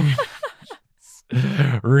 Yeah.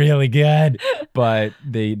 Really good. But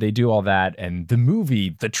they do all that, and the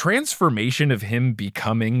movie, the transformation of him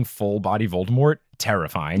becoming full body Voldemort,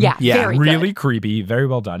 terrifying. Yeah, very really good. creepy, very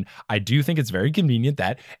well done. I do think it's very convenient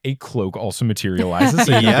that a cloak also materializes,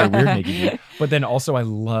 so you don't get weird making you. But then also I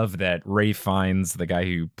love that Ray Fiennes, the guy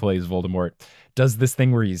who plays Voldemort, does this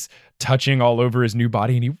thing where he's touching all over his new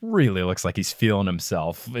body, and he really looks like he's feeling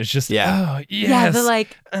himself. It's just, oh, yes. Yeah, they're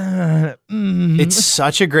like, It's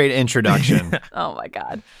such a great introduction. Oh my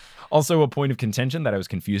God. Also, a point of contention that I was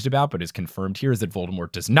confused about, but is confirmed here, is that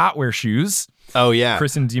Voldemort does not wear shoes. Oh, yeah.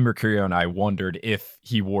 Kristen DiMercurio and I wondered if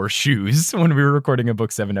he wore shoes when we were recording a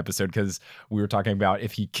Book 7 episode, because we were talking about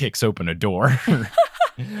if he kicks open a door.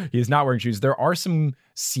 He is not wearing shoes. There are some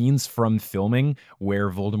scenes from filming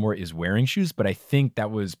where Voldemort is wearing shoes, but I think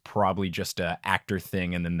that was probably just a actor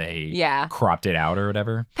thing, and then they cropped it out or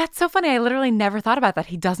whatever. That's so funny. I literally never thought about that.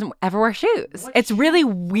 He doesn't ever wear shoes. It's really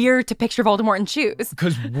weird to picture Voldemort in shoes.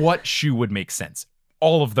 Because what shoe would make sense?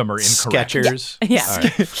 All of them are incorrect. Skechers. Yeah.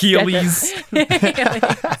 Heelys.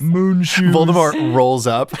 Moon shoes. Voldemort rolls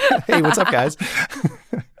up. Hey, what's up, guys?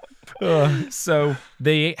 So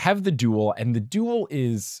they have the duel, and the duel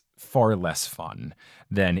is far less fun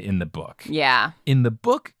than in the book. Yeah. In the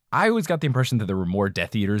book, I always got the impression that there were more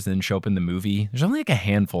Death Eaters than show up in the movie. There's only like a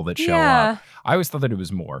handful that show up. I always thought that it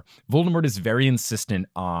was more. Voldemort is very insistent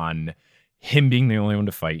on him being the only one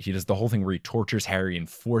to fight. He does the whole thing where he tortures Harry and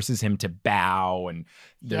forces him to bow. And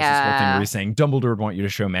there's this whole thing where he's saying, Dumbledore would want you to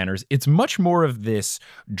show manners. It's much more of this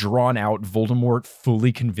drawn out Voldemort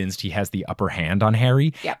fully convinced he has the upper hand on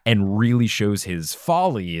Harry and really shows his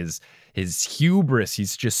folly, his hubris.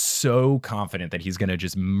 He's just so confident that he's going to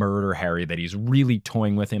just murder Harry, that he's really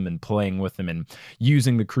toying with him and playing with him and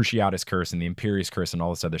using the Cruciatus Curse and the Imperius Curse and all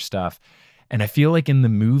this other stuff. And I feel like in the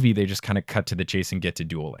movie, they just kind of cut to the chase and get to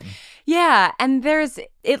dueling. Yeah, and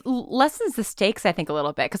it lessens the stakes, I think, a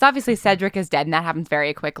little bit. Because obviously Cedric is dead, and that happens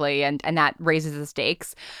very quickly, and that raises the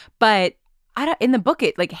stakes. But in the book,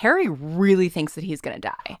 Harry really thinks that he's going to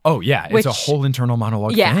die. Oh, yeah. It's a whole internal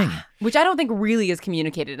monologue thing. Which I don't think really is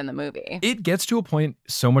communicated in the movie. It gets to a point,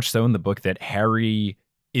 so much so in the book, that Harry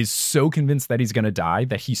is so convinced that he's going to die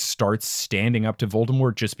that he starts standing up to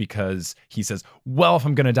Voldemort just because he says, well, if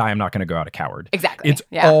I'm going to die, I'm not going to go out a coward. Exactly. It's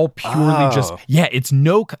all purely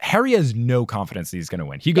Harry has no confidence that he's going to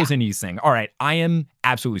win. He goes in and he's saying, all right, I am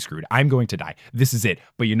absolutely screwed. I'm going to die. This is it.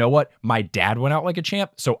 But you know what? My dad went out like a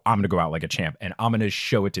champ, so I'm going to go out like a champ, and I'm going to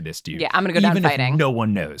show it to this dude. Yeah, I'm going to go down fighting. Even if no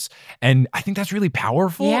one knows. And I think that's really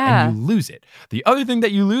powerful, and you lose it. The other thing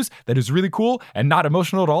that you lose that is really cool and not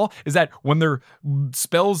emotional at all is that when their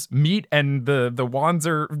spells meet and the wands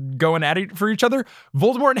are going at it for each other,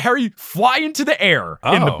 Voldemort and Harry fly into the air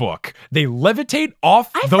in the book. They levitate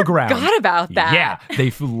off the ground. I forgot about that. Yeah,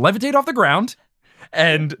 they levitate off the ground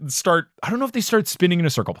and I don't know if they start spinning in a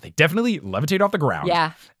circle, but they definitely levitate off the ground.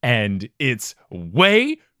 Yeah. And it's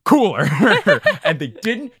way cooler. And they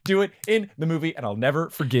didn't do it in the movie, and I'll never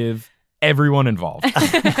forgive everyone involved.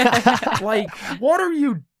 Like, what are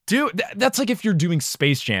you doing? That's like if you're doing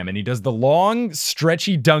Space Jam and he does the long,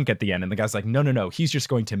 stretchy dunk at the end, and the guy's like, no, he's just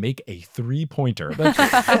going to make a 3-pointer.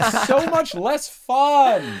 That's so much less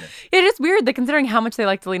fun. It is weird that considering how much they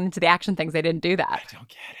like to lean into the action things, they didn't do that. I don't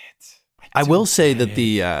get it. I will say that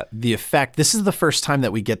the effect, this is the first time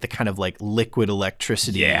that we get the kind of like liquid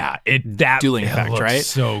electricity dueling effect, right?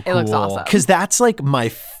 So cool. It looks awesome. Because that's like my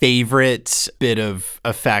favorite bit of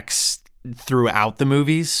effects throughout the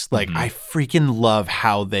movies. Like I freaking love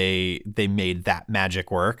how they made that magic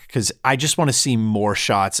work, because I just want to see more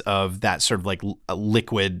shots of that sort of like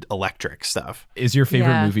liquid electric stuff. Is your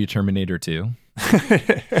favorite movie Terminator 2?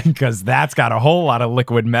 Because that's got a whole lot of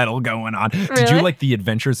liquid metal going on. Really? Did you like the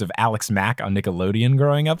adventures of Alex Mack on Nickelodeon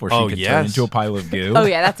growing up, where she could turn into a pile of goo? Oh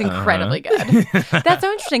yeah, that's incredibly good. That's so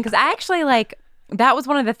interesting, because I actually that was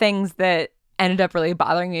one of the things that ended up really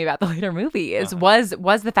bothering me about the later movie was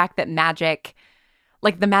the fact that magic,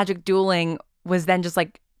 like the magic dueling, was then just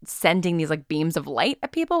like sending these like beams of light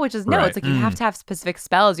at people, which is it's like you have to have specific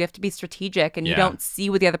spells, you have to be strategic, and you don't see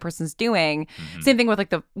what the other person's doing. Same thing with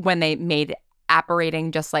like when they made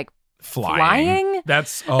apparating just like flying.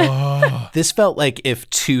 That's This felt like if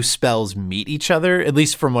two spells meet each other, at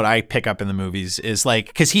least from what I pick up in the movies, is like,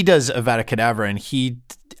 because he does Avada Kedavra, and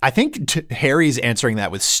I think Harry's answering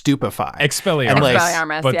that with Stupefy.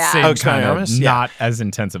 Expelliarmus. But same kind of not as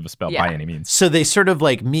intense of a spell by any means. So they sort of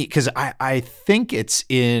like meet, because I think it's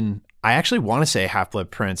in, I actually want to say Half-Blood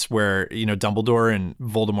Prince, where, Dumbledore and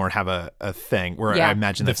Voldemort have a thing where I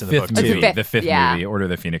imagine that's in the book too. The fifth movie, Order of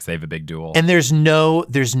the Phoenix, they have a big duel. And there's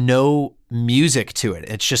no music to it.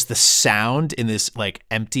 It's just the sound in this like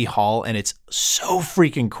empty hall, and it's so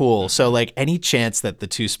freaking cool. So like any chance that the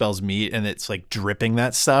two spells meet and it's like dripping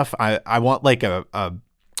that stuff, I want like a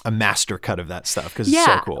master cut of that stuff, because it's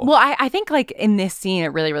so cool. Well, I think like in this scene,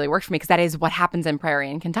 it really, really worked for me, because that is what happens in Prairie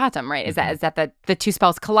Incantatum, right? Is that the two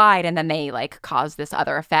spells collide and then they like cause this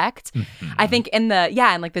other effect. I think in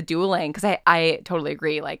like the dueling, because I totally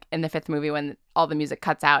agree. Like in the fifth movie, when all the music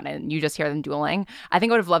cuts out and you just hear them dueling. I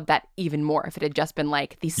think I would have loved that even more if it had just been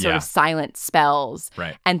like these sort of silent spells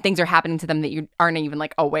and things are happening to them that you aren't even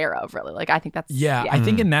like aware of, really. Like, I think that's... Yeah, I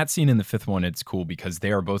think in that scene in the fifth one, it's cool because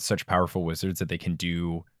they are both such powerful wizards that they can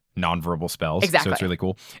do nonverbal spells. Exactly. So it's really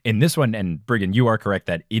cool. In this one, and Briggon, you are correct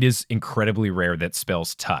that it is incredibly rare that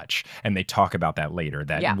spells touch. And they talk about that later,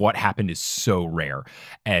 that what happened is so rare.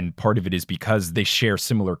 And part of it is because they share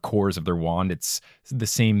similar cores of their wand. It's the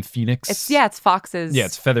same phoenix. It's foxes. Yeah,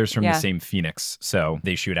 it's feathers from the same phoenix. So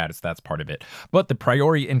they shoot at it, so that's part of it. But the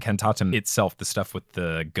priori incantatem itself, the stuff with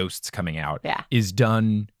the ghosts coming out, is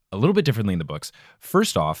done a little bit differently in the books.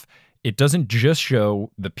 First off, it doesn't just show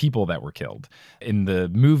the people that were killed. In the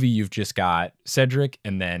movie, you've just got Cedric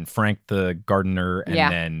and then Frank the gardener and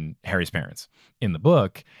then Harry's parents. In the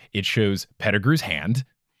book, it shows Pettigrew's hand.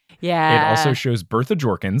 Yeah. It also shows Bertha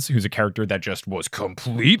Jorkins, who's a character that just was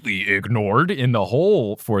completely ignored in the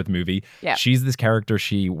whole fourth movie. Yeah. She's this character.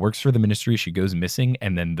 She works for the ministry. She goes missing.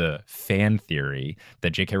 And then the fan theory that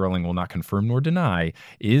J.K. Rowling will not confirm nor deny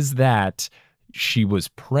is that she was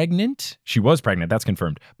pregnant. She was pregnant. That's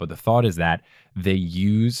confirmed. But the thought is that they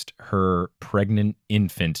used her pregnant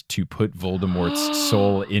infant to put Voldemort's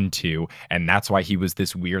soul into. And that's why he was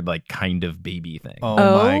this weird, like, kind of baby thing.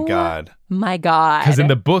 Oh my God. My God. Because in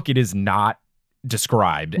the book, it is not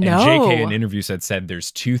described. No. And JK in interviews had said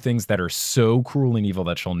there's two things that are so cruel and evil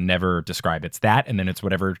that she'll never describe. It's that, and then it's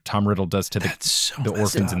whatever Tom Riddle does to the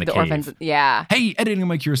orphans in the cave. Orphans, yeah. Hey, editing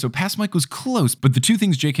Mike here. So past Mike was close, but the two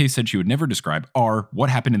things JK said she would never describe are what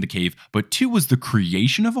happened in the cave, but two was the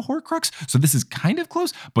creation of a Horcrux. So this is kind of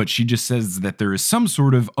close, but she just says that there is some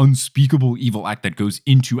sort of unspeakable evil act that goes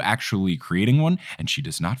into actually creating one, and she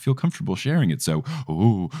does not feel comfortable sharing it. So,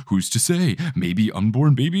 who's to say? Maybe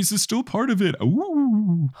unborn babies is still part of it.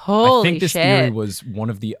 Ooh. Holy I think this shit. theory was one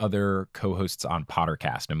of the other co-hosts on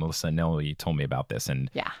Pottercast, and Melissa Nelly told me about this. And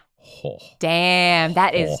damn,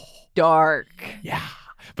 that is dark. Yeah,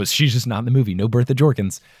 but she's just not in the movie. No Bertha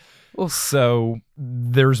Jorkins. Oof. So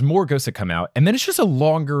there's more ghosts that come out, and then it's just a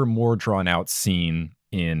longer, more drawn out scene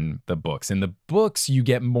in the books. In the books, you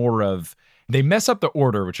get more of, they mess up the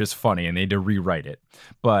order, which is funny, and they had to rewrite it.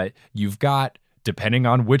 But you've got, depending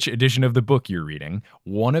on which edition of the book you're reading,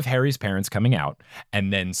 one of Harry's parents coming out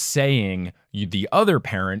and then saying the other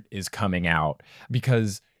parent is coming out.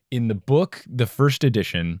 Because in the book, the first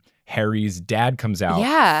edition, Harry's dad comes out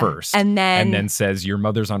first and then says, your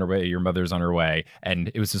mother's on her way, your mother's on her way. And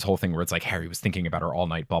it was this whole thing where it's like Harry was thinking about her all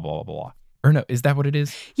night, blah, blah, blah, blah. Or no, is that what it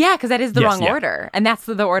is? Yeah, because that is the wrong order. And that's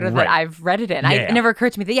the order that I've read it in. It never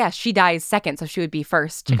occurred to me that, she dies second, so she would be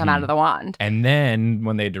first to come out of the wand. And then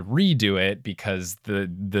when they had to redo it, because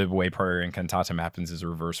the way Prior Incantatem happens is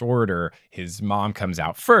reverse order, his mom comes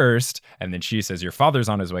out first, and then she says, your father's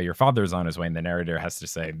on his way, your father's on his way. And the narrator has to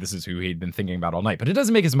say, this is who he'd been thinking about all night. But it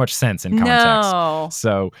doesn't make as much sense in context. No.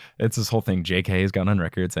 So it's this whole thing. JK has gone on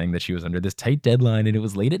record saying that she was under this tight deadline, and it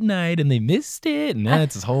was late at night, and they missed it. And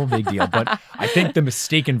that's this whole big deal. But I think the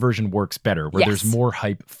mistaken version works better, where there's more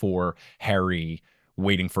hype for Harry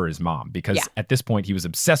waiting for his mom, because at this point he was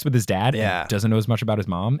obsessed with his dad and doesn't know as much about his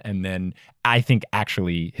mom. And then I think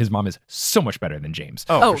actually his mom is so much better than James.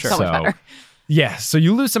 Oh, for sure. So much better. Yeah, so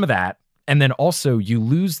you lose some of that. And then also you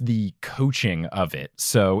lose the coaching of it.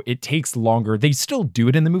 So it takes longer. They still do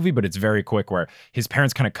it in the movie, but it's very quick, where his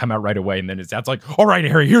parents kind of come out right away. And then his dad's like, all right,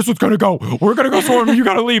 Harry, here's what's going to go. We're going to go storm. You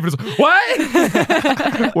got to leave. And it's like,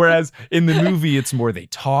 what? Whereas in the movie, it's more they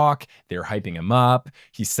talk. They're hyping him up.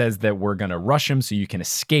 He says that we're going to rush him so you can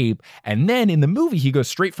escape. And then in the movie, he goes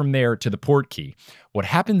straight from there to the port key. What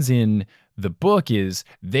happens in the book is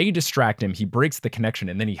they distract him, he breaks the connection,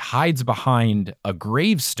 and then he hides behind a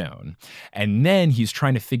gravestone. And then he's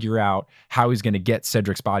trying to figure out how he's going to get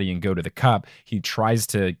Cedric's body and go to the cup. He tries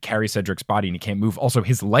to carry Cedric's body and he can't move. Also,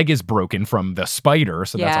 his leg is broken from the spider,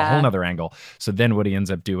 so that's a whole nother angle. So then what he ends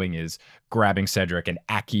up doing is grabbing Cedric and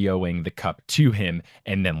accio-ing the cup to him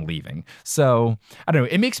and then leaving. So, I don't know,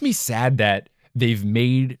 it makes me sad that they've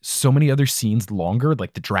made so many other scenes longer,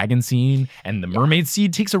 like the dragon scene and the mermaid scene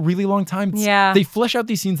takes a really long time. Yeah. They flesh out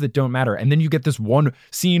these scenes that don't matter. And then you get this one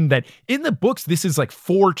scene that in the books, this is like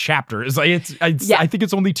 4 chapters. Like I think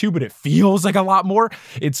it's only 2, but it feels like a lot more.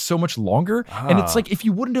 It's so much longer. And it's like, if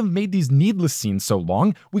you wouldn't have made these needless scenes so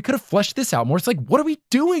long, we could have fleshed this out more. It's like, what are we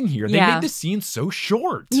doing here? They made this scene so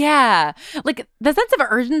short. Yeah. Like the sense of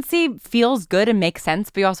urgency feels good and makes sense,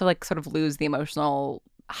 but you also like sort of lose the emotional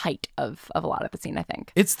height of a lot of the scene, I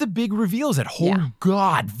think. It's the big reveals that,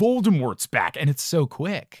 God, Voldemort's back, and it's so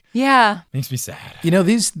quick. Yeah. Makes me sad. You know,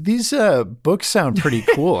 these books sound pretty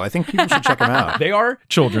cool. I think people should check them out. They are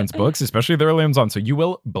children's books, especially the early ones on, so you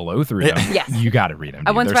will blow through them. Yes. You got to read them.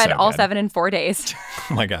 I once read so all good. 7 in 4 days.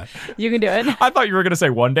 Oh my God. You can do it. I thought you were going to say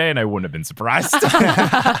one day, and I wouldn't have been surprised.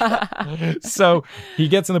 So he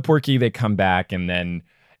gets in the Portkey, they come back, and then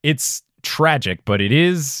it's tragic, but it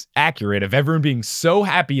is accurate of everyone being so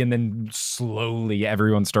happy, and then slowly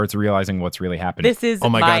everyone starts realizing what's really happening. This is Oh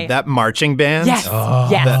my God, that marching band? Yes.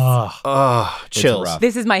 Yes. Chills.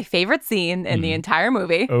 This is my favorite scene in the entire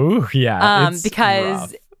movie. Oh, yeah. It's because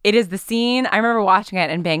rough. it is the scene, I remember watching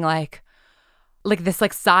it and being like this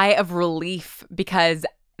sigh of relief, because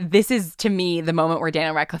this is, to me, the moment where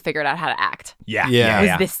Daniel Radcliffe figured out how to act. Yeah.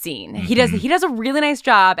 Was this scene. He does a really nice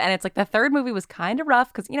job, and it's like the third movie was kind of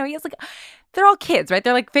rough because, he has they're all kids, right?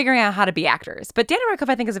 They're like figuring out how to be actors. But Daniel Radcliffe,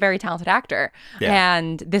 I think, is a very talented actor. Yeah.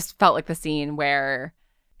 And this felt like the scene where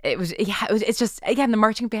it's just, again, the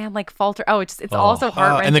marching band falter. It's also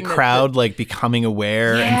heart-wrenching. And the crowd becoming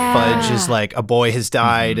aware, and Fudge is like, a boy has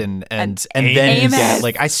died, and then you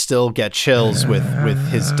get, I still get chills with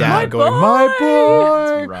his dad going, my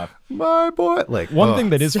boy, It's rough. my boy. One thing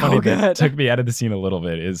that is so funny good. that took me out of the scene a little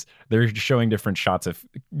bit is they're showing different shots of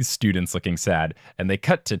students looking sad, and they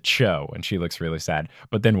cut to Cho, and she looks really sad.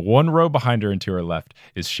 But then one row behind her and to her left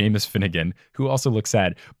is Seamus Finnegan, who also looks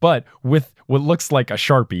sad, but with what looks like a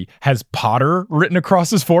Sharpie, has Potter written across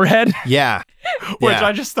his forehead. Yeah. Which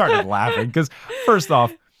I just started laughing because, first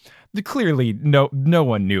off, clearly no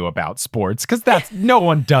one knew about sports, because no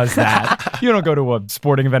one does that. You don't go to a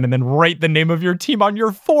sporting event and then write the name of your team on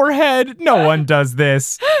your forehead. No one does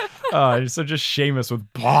this. So just Seamus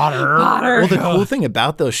with Potter. Well, the cool thing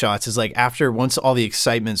about those shots is once all the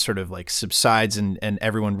excitement sort of subsides and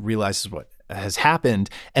everyone realizes what has happened,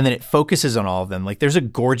 and then it focuses on all of them. There's a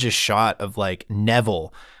gorgeous shot of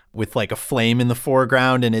Neville with a flame in the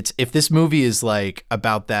foreground, and if this movie is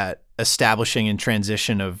about that establishing and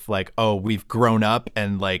transition of we've grown up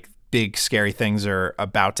and big scary things are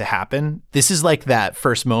about to happen, this is that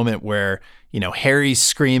first moment where Harry's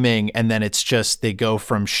screaming, and then it's just they go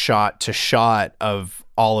from shot to shot of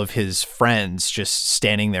all of his friends just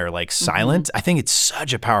standing there silent. I think it's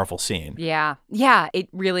such a powerful scene. Yeah it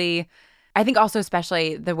really, I think also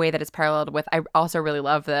especially the way that it's paralleled with, I also really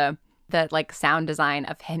love the sound design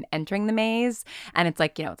of him entering the maze, and it's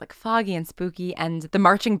it's foggy and spooky, and the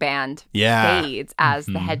marching band fades as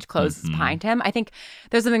the hedge closes behind him. I think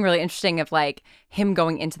there's something really interesting of him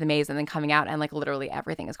going into the maze and then coming out, and literally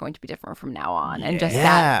everything is going to be different from now on, and just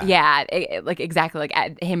that exactly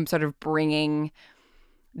him sort of bringing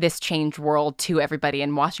this changed world to everybody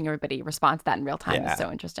and watching everybody respond to that in real time is so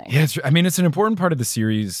interesting. Yeah, it's an important part of the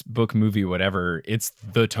series, book, movie, whatever. It's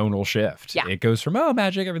the tonal shift. Yeah. It goes from,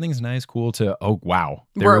 magic, everything's nice, cool, to, wow,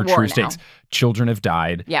 there are true stakes. Children have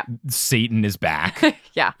died. Yeah. Satan is back.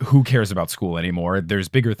 Yeah. Who cares about school anymore? There's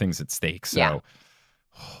bigger things at stake. So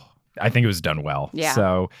I think it was done well. Yeah.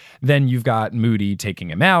 So then you've got Moody taking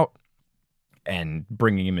him out and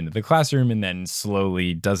bringing him into the classroom, and then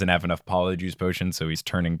slowly doesn't have enough polyjuice potions, so he's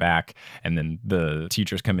turning back, and then the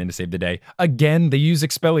teachers come in to save the day. Again, they use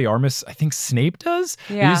Expelliarmus. I think Snape does.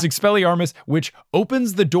 Yeah. They use Expelliarmus, which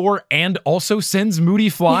opens the door and also sends Moody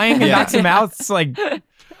flying and knocks him out. It's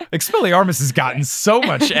Expelliarmus has gotten so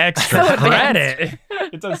much extra credit.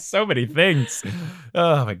 It does so many things.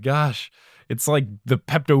 Oh my gosh. It's like the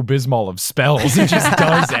Pepto-Bismol of spells. It just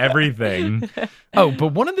does everything. Oh, but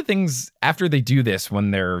one of the things after they do this,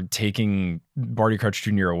 when they're taking Barty Crouch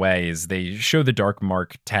Jr. away, is they show the Dark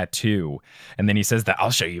Mark tattoo. And then he says that,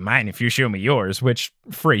 I'll show you mine if you show me yours, which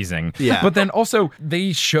phrasing. Yeah. But then also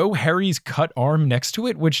they show Harry's cut arm next to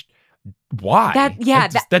it, which why? That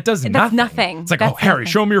does nothing. That's nothing. It's like, Harry,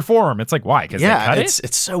 show me your forearm. It's like, why? Because they cut it?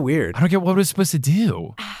 It's so weird. I don't get what it was supposed to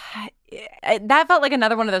do. That felt like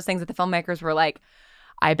another one of those things that the filmmakers were like,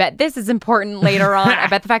 I bet this is important later on. I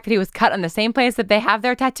bet the fact that he was cut on the same place that they have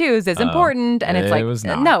their tattoos is important. And it's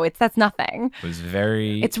no, that's nothing. It was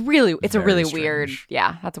very. It's a really strange. weird.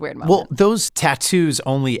 Yeah, that's a weird moment. Well, those tattoos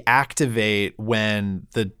only activate when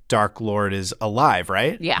the Dark Lord is alive,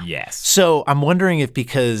 right? Yeah. Yes. So I'm wondering if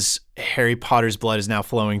because Harry Potter's blood is now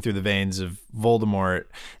flowing through the veins of Voldemort,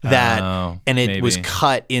 and it maybe was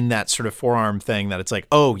cut in that sort of forearm thing, that it's like,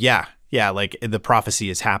 oh yeah, the prophecy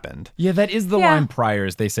has happened. Yeah, that is the line prior.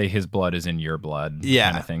 Is they say his blood is in your blood,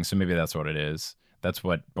 kind of thing. So maybe that's what it is. That's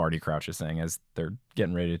what Barty Crouch is saying as they're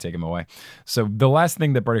getting ready to take him away. So the last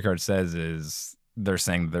thing that Barty Crouch says is, they're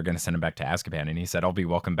saying that they're going to send him back to Azkaban, and he said, "I'll be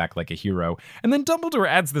welcomed back like a hero." And then Dumbledore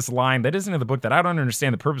adds this line that isn't in the book that I don't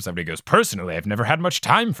understand the purpose of it. He goes, "Personally, I've never had much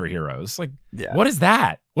time for heroes." Like, what is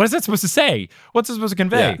that? What is that supposed to say? What's it supposed to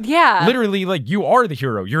convey? Yeah. Literally, like, you are the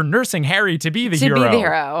hero. You're nursing Harry to be the hero. To be the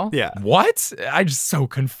hero. Yeah. What? I'm just so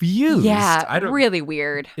confused. Yeah, really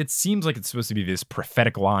weird. It seems like it's supposed to be this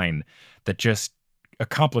prophetic line that just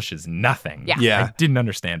accomplishes nothing. Yeah. I didn't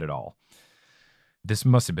understand it all. This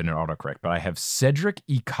must have been an autocorrect, but I have Cedric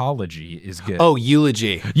Ecology is good. Oh,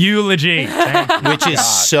 Eulogy. Eulogy. Which is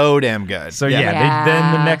so damn good. So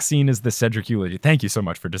then the next scene is the Cedric Eulogy. Thank you so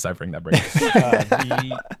much for deciphering that,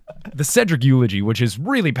 Briggon. The Cedric Eulogy, which is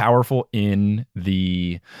really powerful in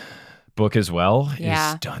the book as well,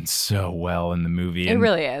 is done so well in the movie. It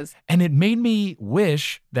really is. And it made me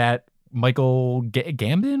wish that Michael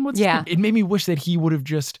Gambon, it made me wish that he would have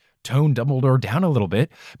just tone Dumbledore down a little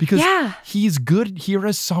bit, because he's good here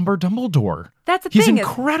as somber Dumbledore. That's the thing. He's thing.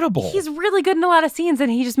 Incredible. He's really good in a lot of scenes,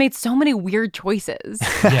 and he just made so many weird choices.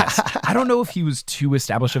 Yes. I don't know if he was too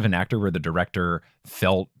established of an actor where the director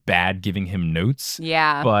felt bad giving him notes.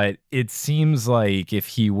 Yeah. But it seems like if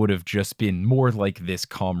he would have just been more like this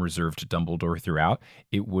calm, reserved Dumbledore throughout,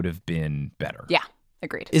 it would have been better. Yeah.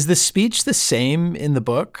 Agreed. Is the speech the same in the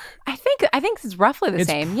book? I think it's roughly the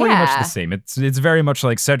same. It's pretty much the same. It's very much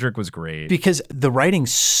like Cedric was great. Because the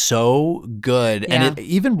writing's so good. And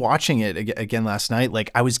even watching it again last night, like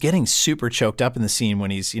I was getting super choked up in the scene when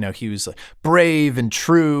he was like brave and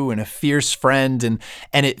true and a fierce friend.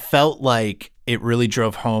 And it felt like it really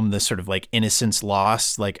drove home the sort of like innocence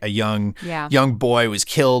lost, like a young boy was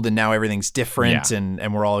killed and now everything's different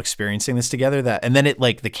and we're all experiencing this together. And then it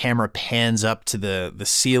like the camera pans up to the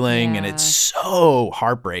ceiling and it's so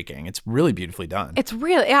heartbreaking. It's really beautifully done. It's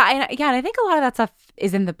really, and I think a lot of that stuff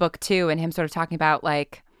is in the book too, and him sort of talking about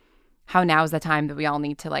like how now is the time that we all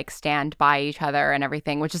need to like stand by each other and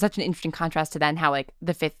everything, which is such an interesting contrast to then how like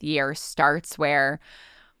the 5th year starts, where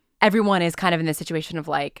everyone is kind of in this situation of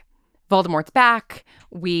like, Voldemort's back.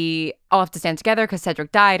 We all have to stand together because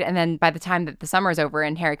Cedric died. And then by the time that the summer is over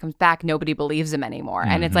and Harry comes back, nobody believes him anymore.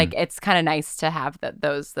 And it's like, it's kind of nice to have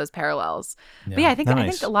those parallels. Yeah. But I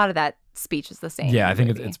think a lot of that speech is the same. Yeah, I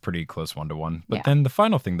think it's pretty close 1-to-1. But then the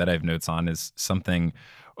final thing that I have notes on is something.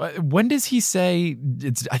 When does he say,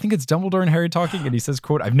 I think it's Dumbledore and Harry talking, and he says,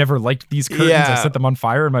 quote, "I've never liked these curtains. I set them on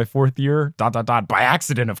fire in my 4th year, ... by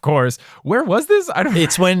accident, of course." Where was this?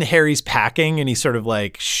 It's when Harry's packing and he sort of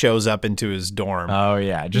like shows up into his dorm. Oh,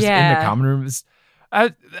 yeah. Just in the common room.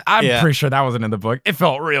 I'm pretty sure that wasn't in the book. It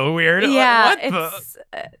felt real weird. Yeah.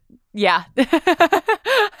 I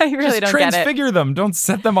really don't get it. Transfigure them. Don't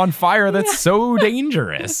set them on fire. That's so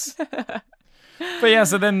dangerous. But yeah,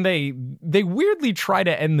 so then they weirdly try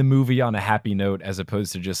to end the movie on a happy note as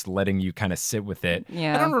opposed to just letting you kind of sit with it.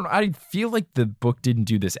 Yeah. I don't know. I feel like the book didn't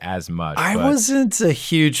do this as much. I wasn't a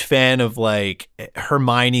huge fan of like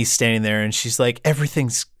Hermione standing there and she's like,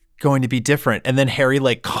 everything's going to be different. And then Harry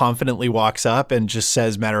like confidently walks up and just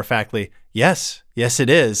says matter-of-factly, yes, it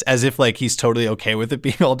is. As if like he's totally okay with it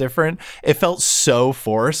being all different. It felt so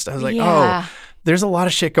forced. I was like, there's a lot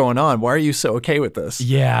of shit going on. Why are you so okay with this?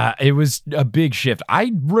 Yeah, it was a big shift.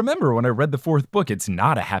 I remember when I read the 4th book, it's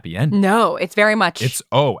not a happy ending. No, it's very much. It's,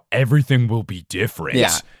 everything will be different.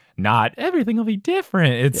 Yeah. Not everything will be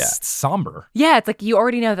different. It's somber. Yeah, it's like you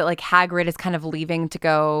already know that like Hagrid is kind of leaving to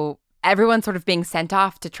go. Everyone's sort of being sent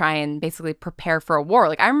off to try and basically prepare for a war.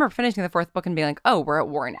 Like I remember finishing the 4th book and being like, oh, we're at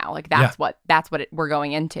war now. Like that's what we're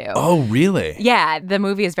going into. Oh, really? Yeah, the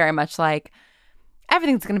movie is very much like,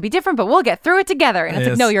 everything's going to be different, but we'll get through it together. And it's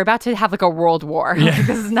like, no, you're about to have like a world war. Yeah. Like,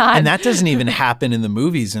 this is not. And that doesn't even happen in the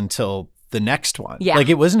movies until the next one. Yeah. Like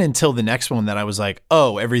it wasn't until the next one that I was like,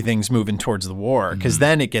 oh, everything's moving towards the war. Because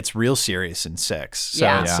then it gets real serious in 6.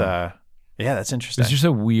 So it's, that's interesting. It's just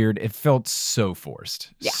so weird. It felt so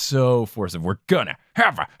forced. Yeah. So forced. We're going to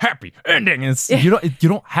have a happy ending. And you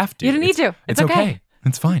don't have to. You don't need to. It's okay.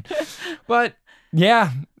 It's fine. But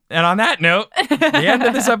yeah. And on that note, the end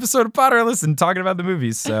of this episode of Potter Listen, talking about the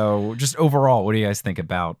movies. So just overall, what do you guys think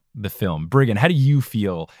about the film? Briggon, how do you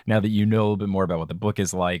feel now that you know a little bit more about what the book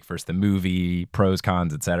is like versus the movie, pros,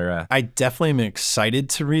 cons, etc.? I definitely am excited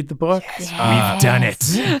to read the book. Yes. We've done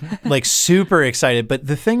it. Like super excited. But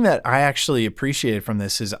the thing that I actually appreciated from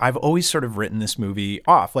this is I've always sort of written this movie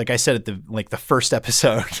off. Like I said at the first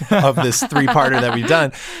episode of this 3-parter that we've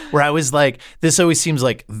done, where I was like, this always seems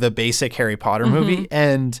like the basic Harry Potter movie.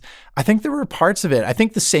 And I think there were parts of it. I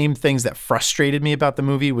think the same things that frustrated me about the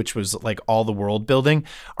movie, which was like all the world building,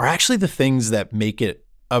 are actually the things that make it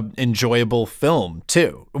an enjoyable film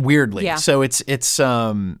too, weirdly. Yeah. So it's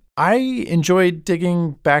I enjoyed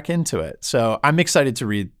digging back into it. So I'm excited to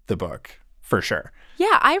read the book for sure.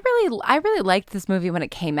 Yeah, I really liked this movie when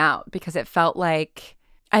it came out because it felt like,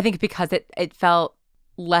 I think because it felt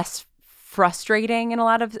less frustrating in a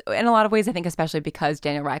lot of ways. I think especially because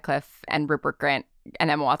Daniel Radcliffe and Rupert Grint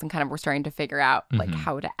and Emma Watson kind of were starting to figure out like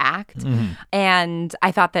how to act. And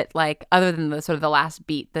I thought that like, other than the sort of the last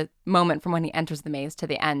beat, the moment from when he enters the maze to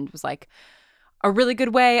the end was like a really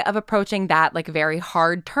good way of approaching that like very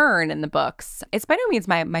hard turn in the books. It's by no means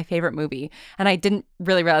my favorite movie, and I didn't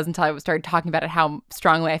really realize until I started talking about it how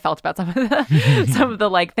strongly I felt about some of the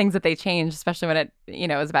like things that they changed, especially when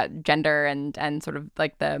it was about gender and sort of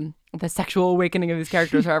like the sexual awakening of these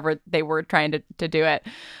characters, however they were trying to do it.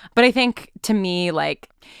 But I think to me, like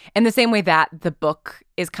in the same way that the book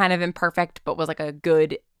is kind of imperfect but was like a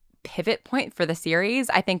good pivot point for the series,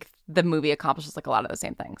 I think the movie accomplishes like a lot of the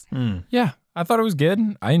same things. Yeah, I thought it was good.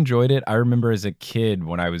 I enjoyed it. I remember as a kid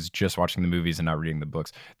when I was just watching the movies and not reading the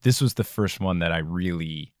books, this was the first one that I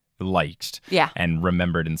really liked and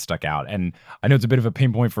remembered and stuck out. And I know it's a bit of a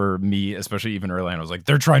pain point for me, especially even early on. I was like,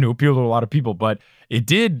 they're trying to appeal to a lot of people, but it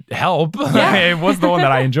did help. Yeah. It was the one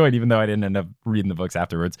that I enjoyed, even though I didn't end up reading the books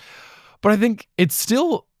afterwards. But I think it's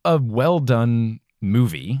still a well done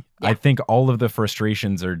movie. Yeah. I think all of the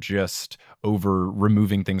frustrations are just over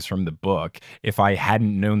removing things from the book. If I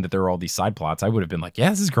hadn't known that there were all these side plots, I would have been like,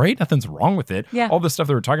 yeah, this is great. Nothing's wrong with it. Yeah. All the stuff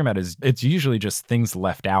that we're talking about it's usually just things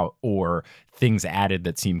left out or things added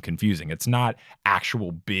that seem confusing. It's not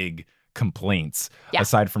actual big complaints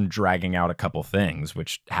aside from dragging out a couple things,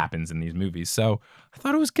 which happens in these movies. So I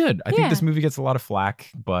thought it was good. I think this movie gets a lot of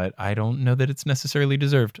flack, but I don't know that it's necessarily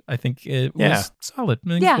deserved. I think it was solid. I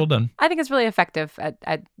think it's well done. I think it's really effective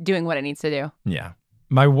at doing what it needs to do. Yeah.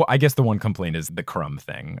 I guess the one complaint is the Crumb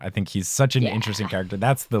thing. I think he's such an interesting character.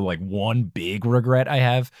 That's the like one big regret I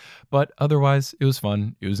have. But otherwise, it was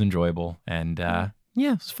fun. It was enjoyable. And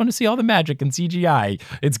yeah, it's fun to see all the magic and CGI.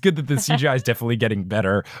 It's good that the CGI is definitely getting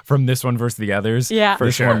better from this one versus the others. Yeah,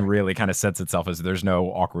 this one really kind of sets itself as there's no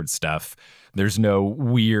awkward stuff. There's no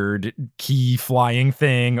weird key flying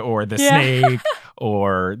thing or the snake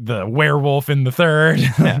or the werewolf in the third.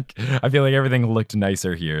 I feel like everything looked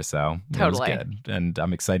nicer here, so it was good. And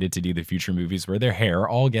I'm excited to do the future movies where their hair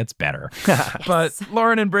all gets better. But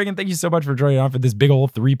Lauren and Briggon, thank you so much for joining on for this big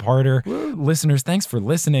old 3-parter. Listeners, thanks for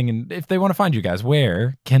listening. And if they want to find you guys,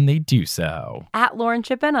 where can they do so? At Lauren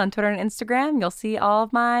Shippen on Twitter and Instagram. You'll see all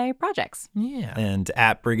of my projects. Yeah. And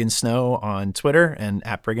at Briggon Snow on Twitter and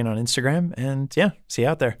at Briggon on Instagram. And see you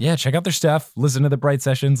out there. Yeah, check out their stuff. Listen to the Bright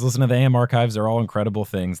Sessions. Listen to the AM Archives. They're all incredible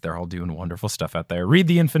things. They're all doing wonderful stuff out there. Read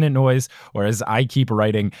The Infinite Noise, or as I keep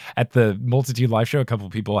writing, at the Multitude Live Show, a couple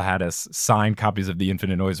of people had us sign copies of The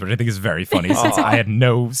Infinite Noise, which I think is very funny since I had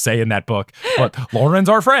no say in that book. But Lauren's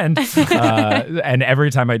our friend. And every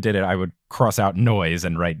time I did it, I would cross out noise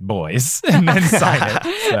and write boys and then sign it.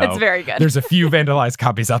 So it's very good. There's a few vandalized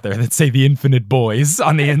copies out there that say The Infinite Boys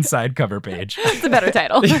on the inside cover page. It's a better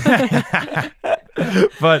title.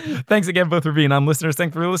 But thanks again both for being on, listeners.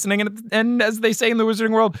 Thanks for listening. And as they say in the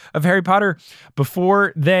wizarding world of Harry Potter,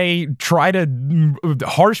 before they try to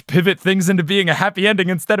harsh pivot things into being a happy ending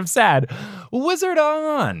instead of sad, wizard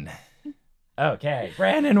on. Okay,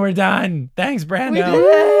 Brandon, we're done. Thanks, Brandon. We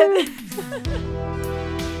did.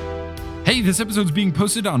 Hey, this episode's being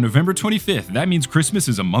posted on November 25th. That means Christmas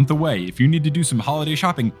is a month away. If you need to do some holiday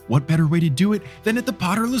shopping, what better way to do it than at the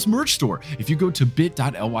Potterless merch store? If you go to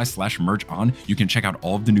bit.ly/merch-on, you can check out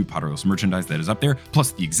all of the new Potterless merchandise that is up there,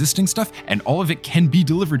 plus the existing stuff, and all of it can be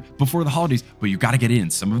delivered before the holidays, but you gotta get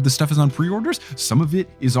in. Some of the stuff is on pre-orders, some of it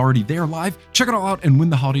is already there live. Check it all out and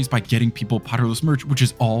win the holidays by getting people Potterless merch, which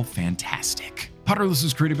is all fantastic. Potterless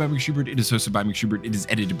is created by Mick Schubert, it is hosted by Mick Schubert, it is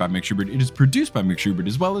edited by Mick Schubert, it is produced by Mick Schubert,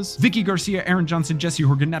 as well as Vicky Garcia, Aaron Johnson, Jesse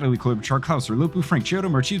Horgan, Natalie Klobuchar, Klauser, Lopu, Frank Chiodo,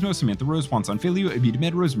 Marchismo, Samantha Rose, Juan Sanfelio, Abid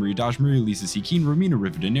Med, Rosemary Dodge, Maria Lisa C. Keen, Romina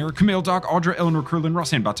Rivadeneira, Camille Doc, Audra, Eleanor Curlin,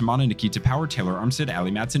 Rossan Batamana, Nikita Power, Taylor Armstead,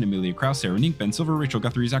 Ali Madsen, Amelia Krause, Sarah Nink, Ben Silver, Rachel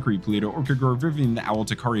Guthrie, Zachary Polito, Orchid Grower, Vivian the Owl,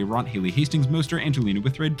 Takaria Ront, Haley Hastings, Moster, Angelina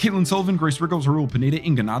Withred, Caitlin Sullivan, Grace Riggles, Raul Pineda,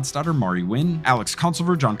 Inga Nodstadter, Mari Wynn, Alex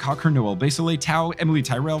Consulver, John Cocker, Noel Basile, Tao, Emily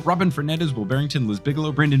Tyrell, Robin Fernandez, Will Barrington, Liz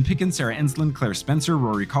Bigelow, Brandon Pickens, Sarah Enslin, Claire Spencer,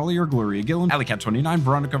 Rory Collier, Gloria Gillen, Alicat29,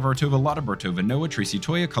 Veronica Vartova, Lotta Bartova, Noah, Tracy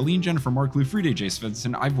Toya, Colleen, Jennifer Mark, Lou Friede, Jay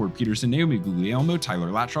Svensson, Ivor Peterson, Naomi Guglielmo, Tyler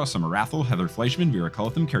Latshaw, Summer Rathel, Heather Fleischman, Vera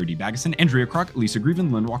Cullitham, Carrie D. Baggeson, Andrea Kroc, Lisa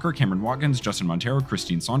Grieven, Lynn Walker, Cameron Watkins, Justin Montero,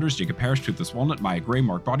 Christine Saunders, Jacob Parrish, Toothless Walnut, Maya Gray,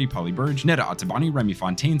 Mark Body, Polly Burge, Netta Ottobani, Remy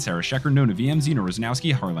Fontaine, Sarah Shecker, Nona VM, Zena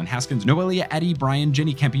Rosnowski, Harlan Haskins, Noelia Addy, Brian,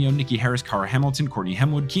 Jenny Campion, Nikki Harris, Cara Hamilton, Courtney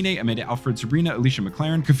Hemwood, Kine, Amanda Alfred, Sabrina, Alicia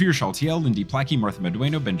McLaren, Kafir Shaltiel, Lindy Platt, Lackey, Martha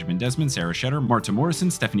Medueno, Benjamin Desmond, Sarah Shetter, Marta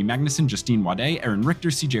Morrison, Stephanie Magnuson, Justine Wade, Aaron Richter,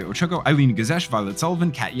 CJ Ochoco, Eileen Gazesh, Violet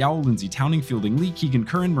Sullivan, Kat Yowell, Lindsay Towning, Fielding Lee, Keegan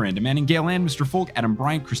Curran, Miranda Manning, Gail Ann, Mr. Folk, Adam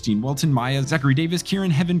Bryant, Christine Welton, Maya, Zachary Davis,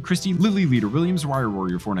 Kieran Heaven, Christy, Lily Leader Williams, Wire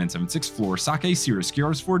Warrior 4976, Floor Sake, Sierra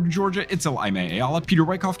Skiarsford, Georgia, Itzel Aime Ayala, Peter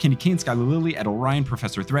Wyckoff, Kenny Kane, Skylar Lily, Edel Ryan,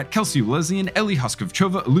 Professor Threat, Kelsey Lezian, Ellie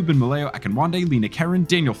Huskovchova, Lubin Maleo, Akinwande, Lena Karen,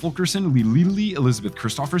 Daniel Fulkerson, Lee Lily, Elizabeth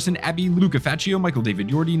Christofferson, Abby, Luca Faccio, Michael David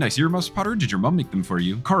Yordi, Nice Earmuffs, Potter, did your mom make them for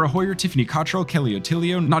you? Cara Hoyer, Tiffany Cottrell, Kelly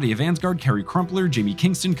Otilio, Nadia Vansgard, Carrie Crumpler, Jamie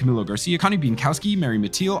Kingston, Camilo Garcia, Connie Bienkowski, Mary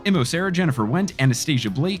Mateel, Imo Sarah, Jennifer Wendt, Anastasia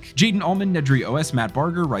Blake, Jaden Allman, Nedry OS, Matt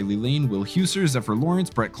Barger, Riley Lane, Will Huser, Zephyr Lawrence,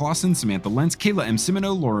 Brett Clausen, Samantha Lentz, Kayla M.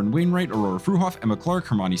 Simino, Lauren Wainwright, Aurora Fruhoff, Emma Clark,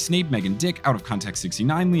 Hermione Snape, Megan Dick, Out of Context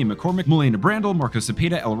 69, Liam McCormick, Melena Brandel, Marco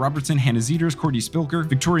Cepeda, Ella Robertson, Hannah Zeters, Cordy Spilker,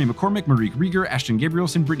 Victoria McCormick, Marique Rieger, Ashton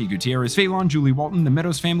Gabrielson, Brittany Gutierrez, Phelan, Julie Walton, The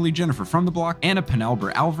Meadows Family, Jennifer From the Block, Anna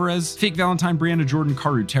Penalber Alvarez, Fake Valentine, Brianna Jordan,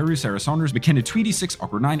 Karu Teru, Sarah Saunders, McKenna Tweedy, 6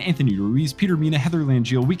 Awkward 9, Anthony Ruiz, Peter Mina, Heather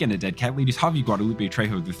Langiel, Weekend at Dead Cat Ladies, Javi Guadalupe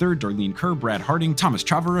Trejo III, Darlene Kerr, Brad Harding, Thomas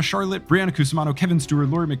Chavara, Charlotte, Brianna Cusimano, Kevin Stewart,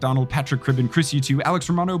 Lori McDonald, Patrick Cribben, Chris U2, Alex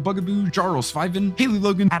Romano, Bugaboo, Jarl Sviven, Haley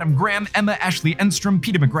Logan, Adam Graham, Emma Ashley Enstrom,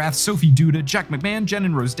 Peter McGrath, Sophie Duda, Jack McMahon, Jen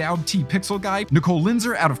and Rose Dowd, T Pixel Guy, Nicole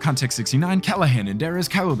Linzer, Out of Context 69, Callahan and Darris,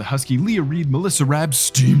 Kylo the Husky, Leah Reed, Melissa Rabb,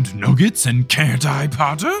 Steamed Nuggets, and Can't I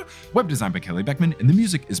Potter? Web design by Kelly Beckman, and the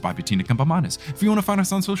music is by Bettina Campamanes. If you want to find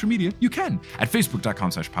us on social media, you can at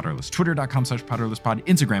facebook.com/Potterless, twitter.com/Potterlesspod,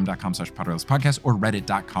 instagram.com/Potterlesspodcast, or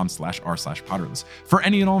reddit.com/r/Potterless. For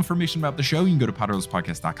any and all information about the show, you can go to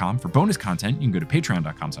potterlesspodcast.com. For bonus content, you can go to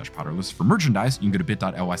patreon.com/Potterless. For merchandise, you can go to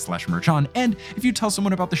bit.ly/merchon. And if you tell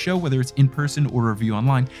someone about the show, whether it's in person or a review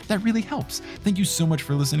online, that really helps. Thank you so much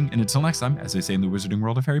for listening, and until next time, as they say in the wizarding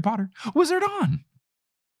world of Harry Potter, wizard on!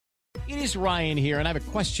 It is Ryan here, and I have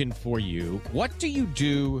a question for you. What do you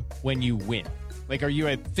do when you win? Like, are you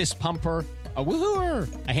a fist pumper, a woohooer,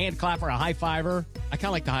 a hand clapper, a high fiver? I kind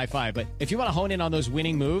of like the high five, but if you want to hone in on those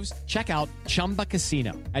winning moves, check out Chumba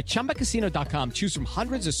Casino. At ChumbaCasino.com, choose from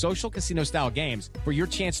hundreds of social casino-style games for your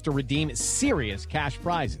chance to redeem serious cash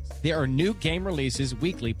prizes. There are new game releases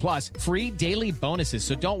weekly, plus free daily bonuses,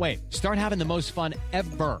 so don't wait. Start having the most fun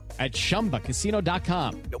ever at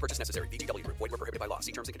ChumbaCasino.com. No purchase necessary. VGW Group. Void where prohibited by law.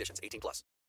 See terms and conditions. 18+.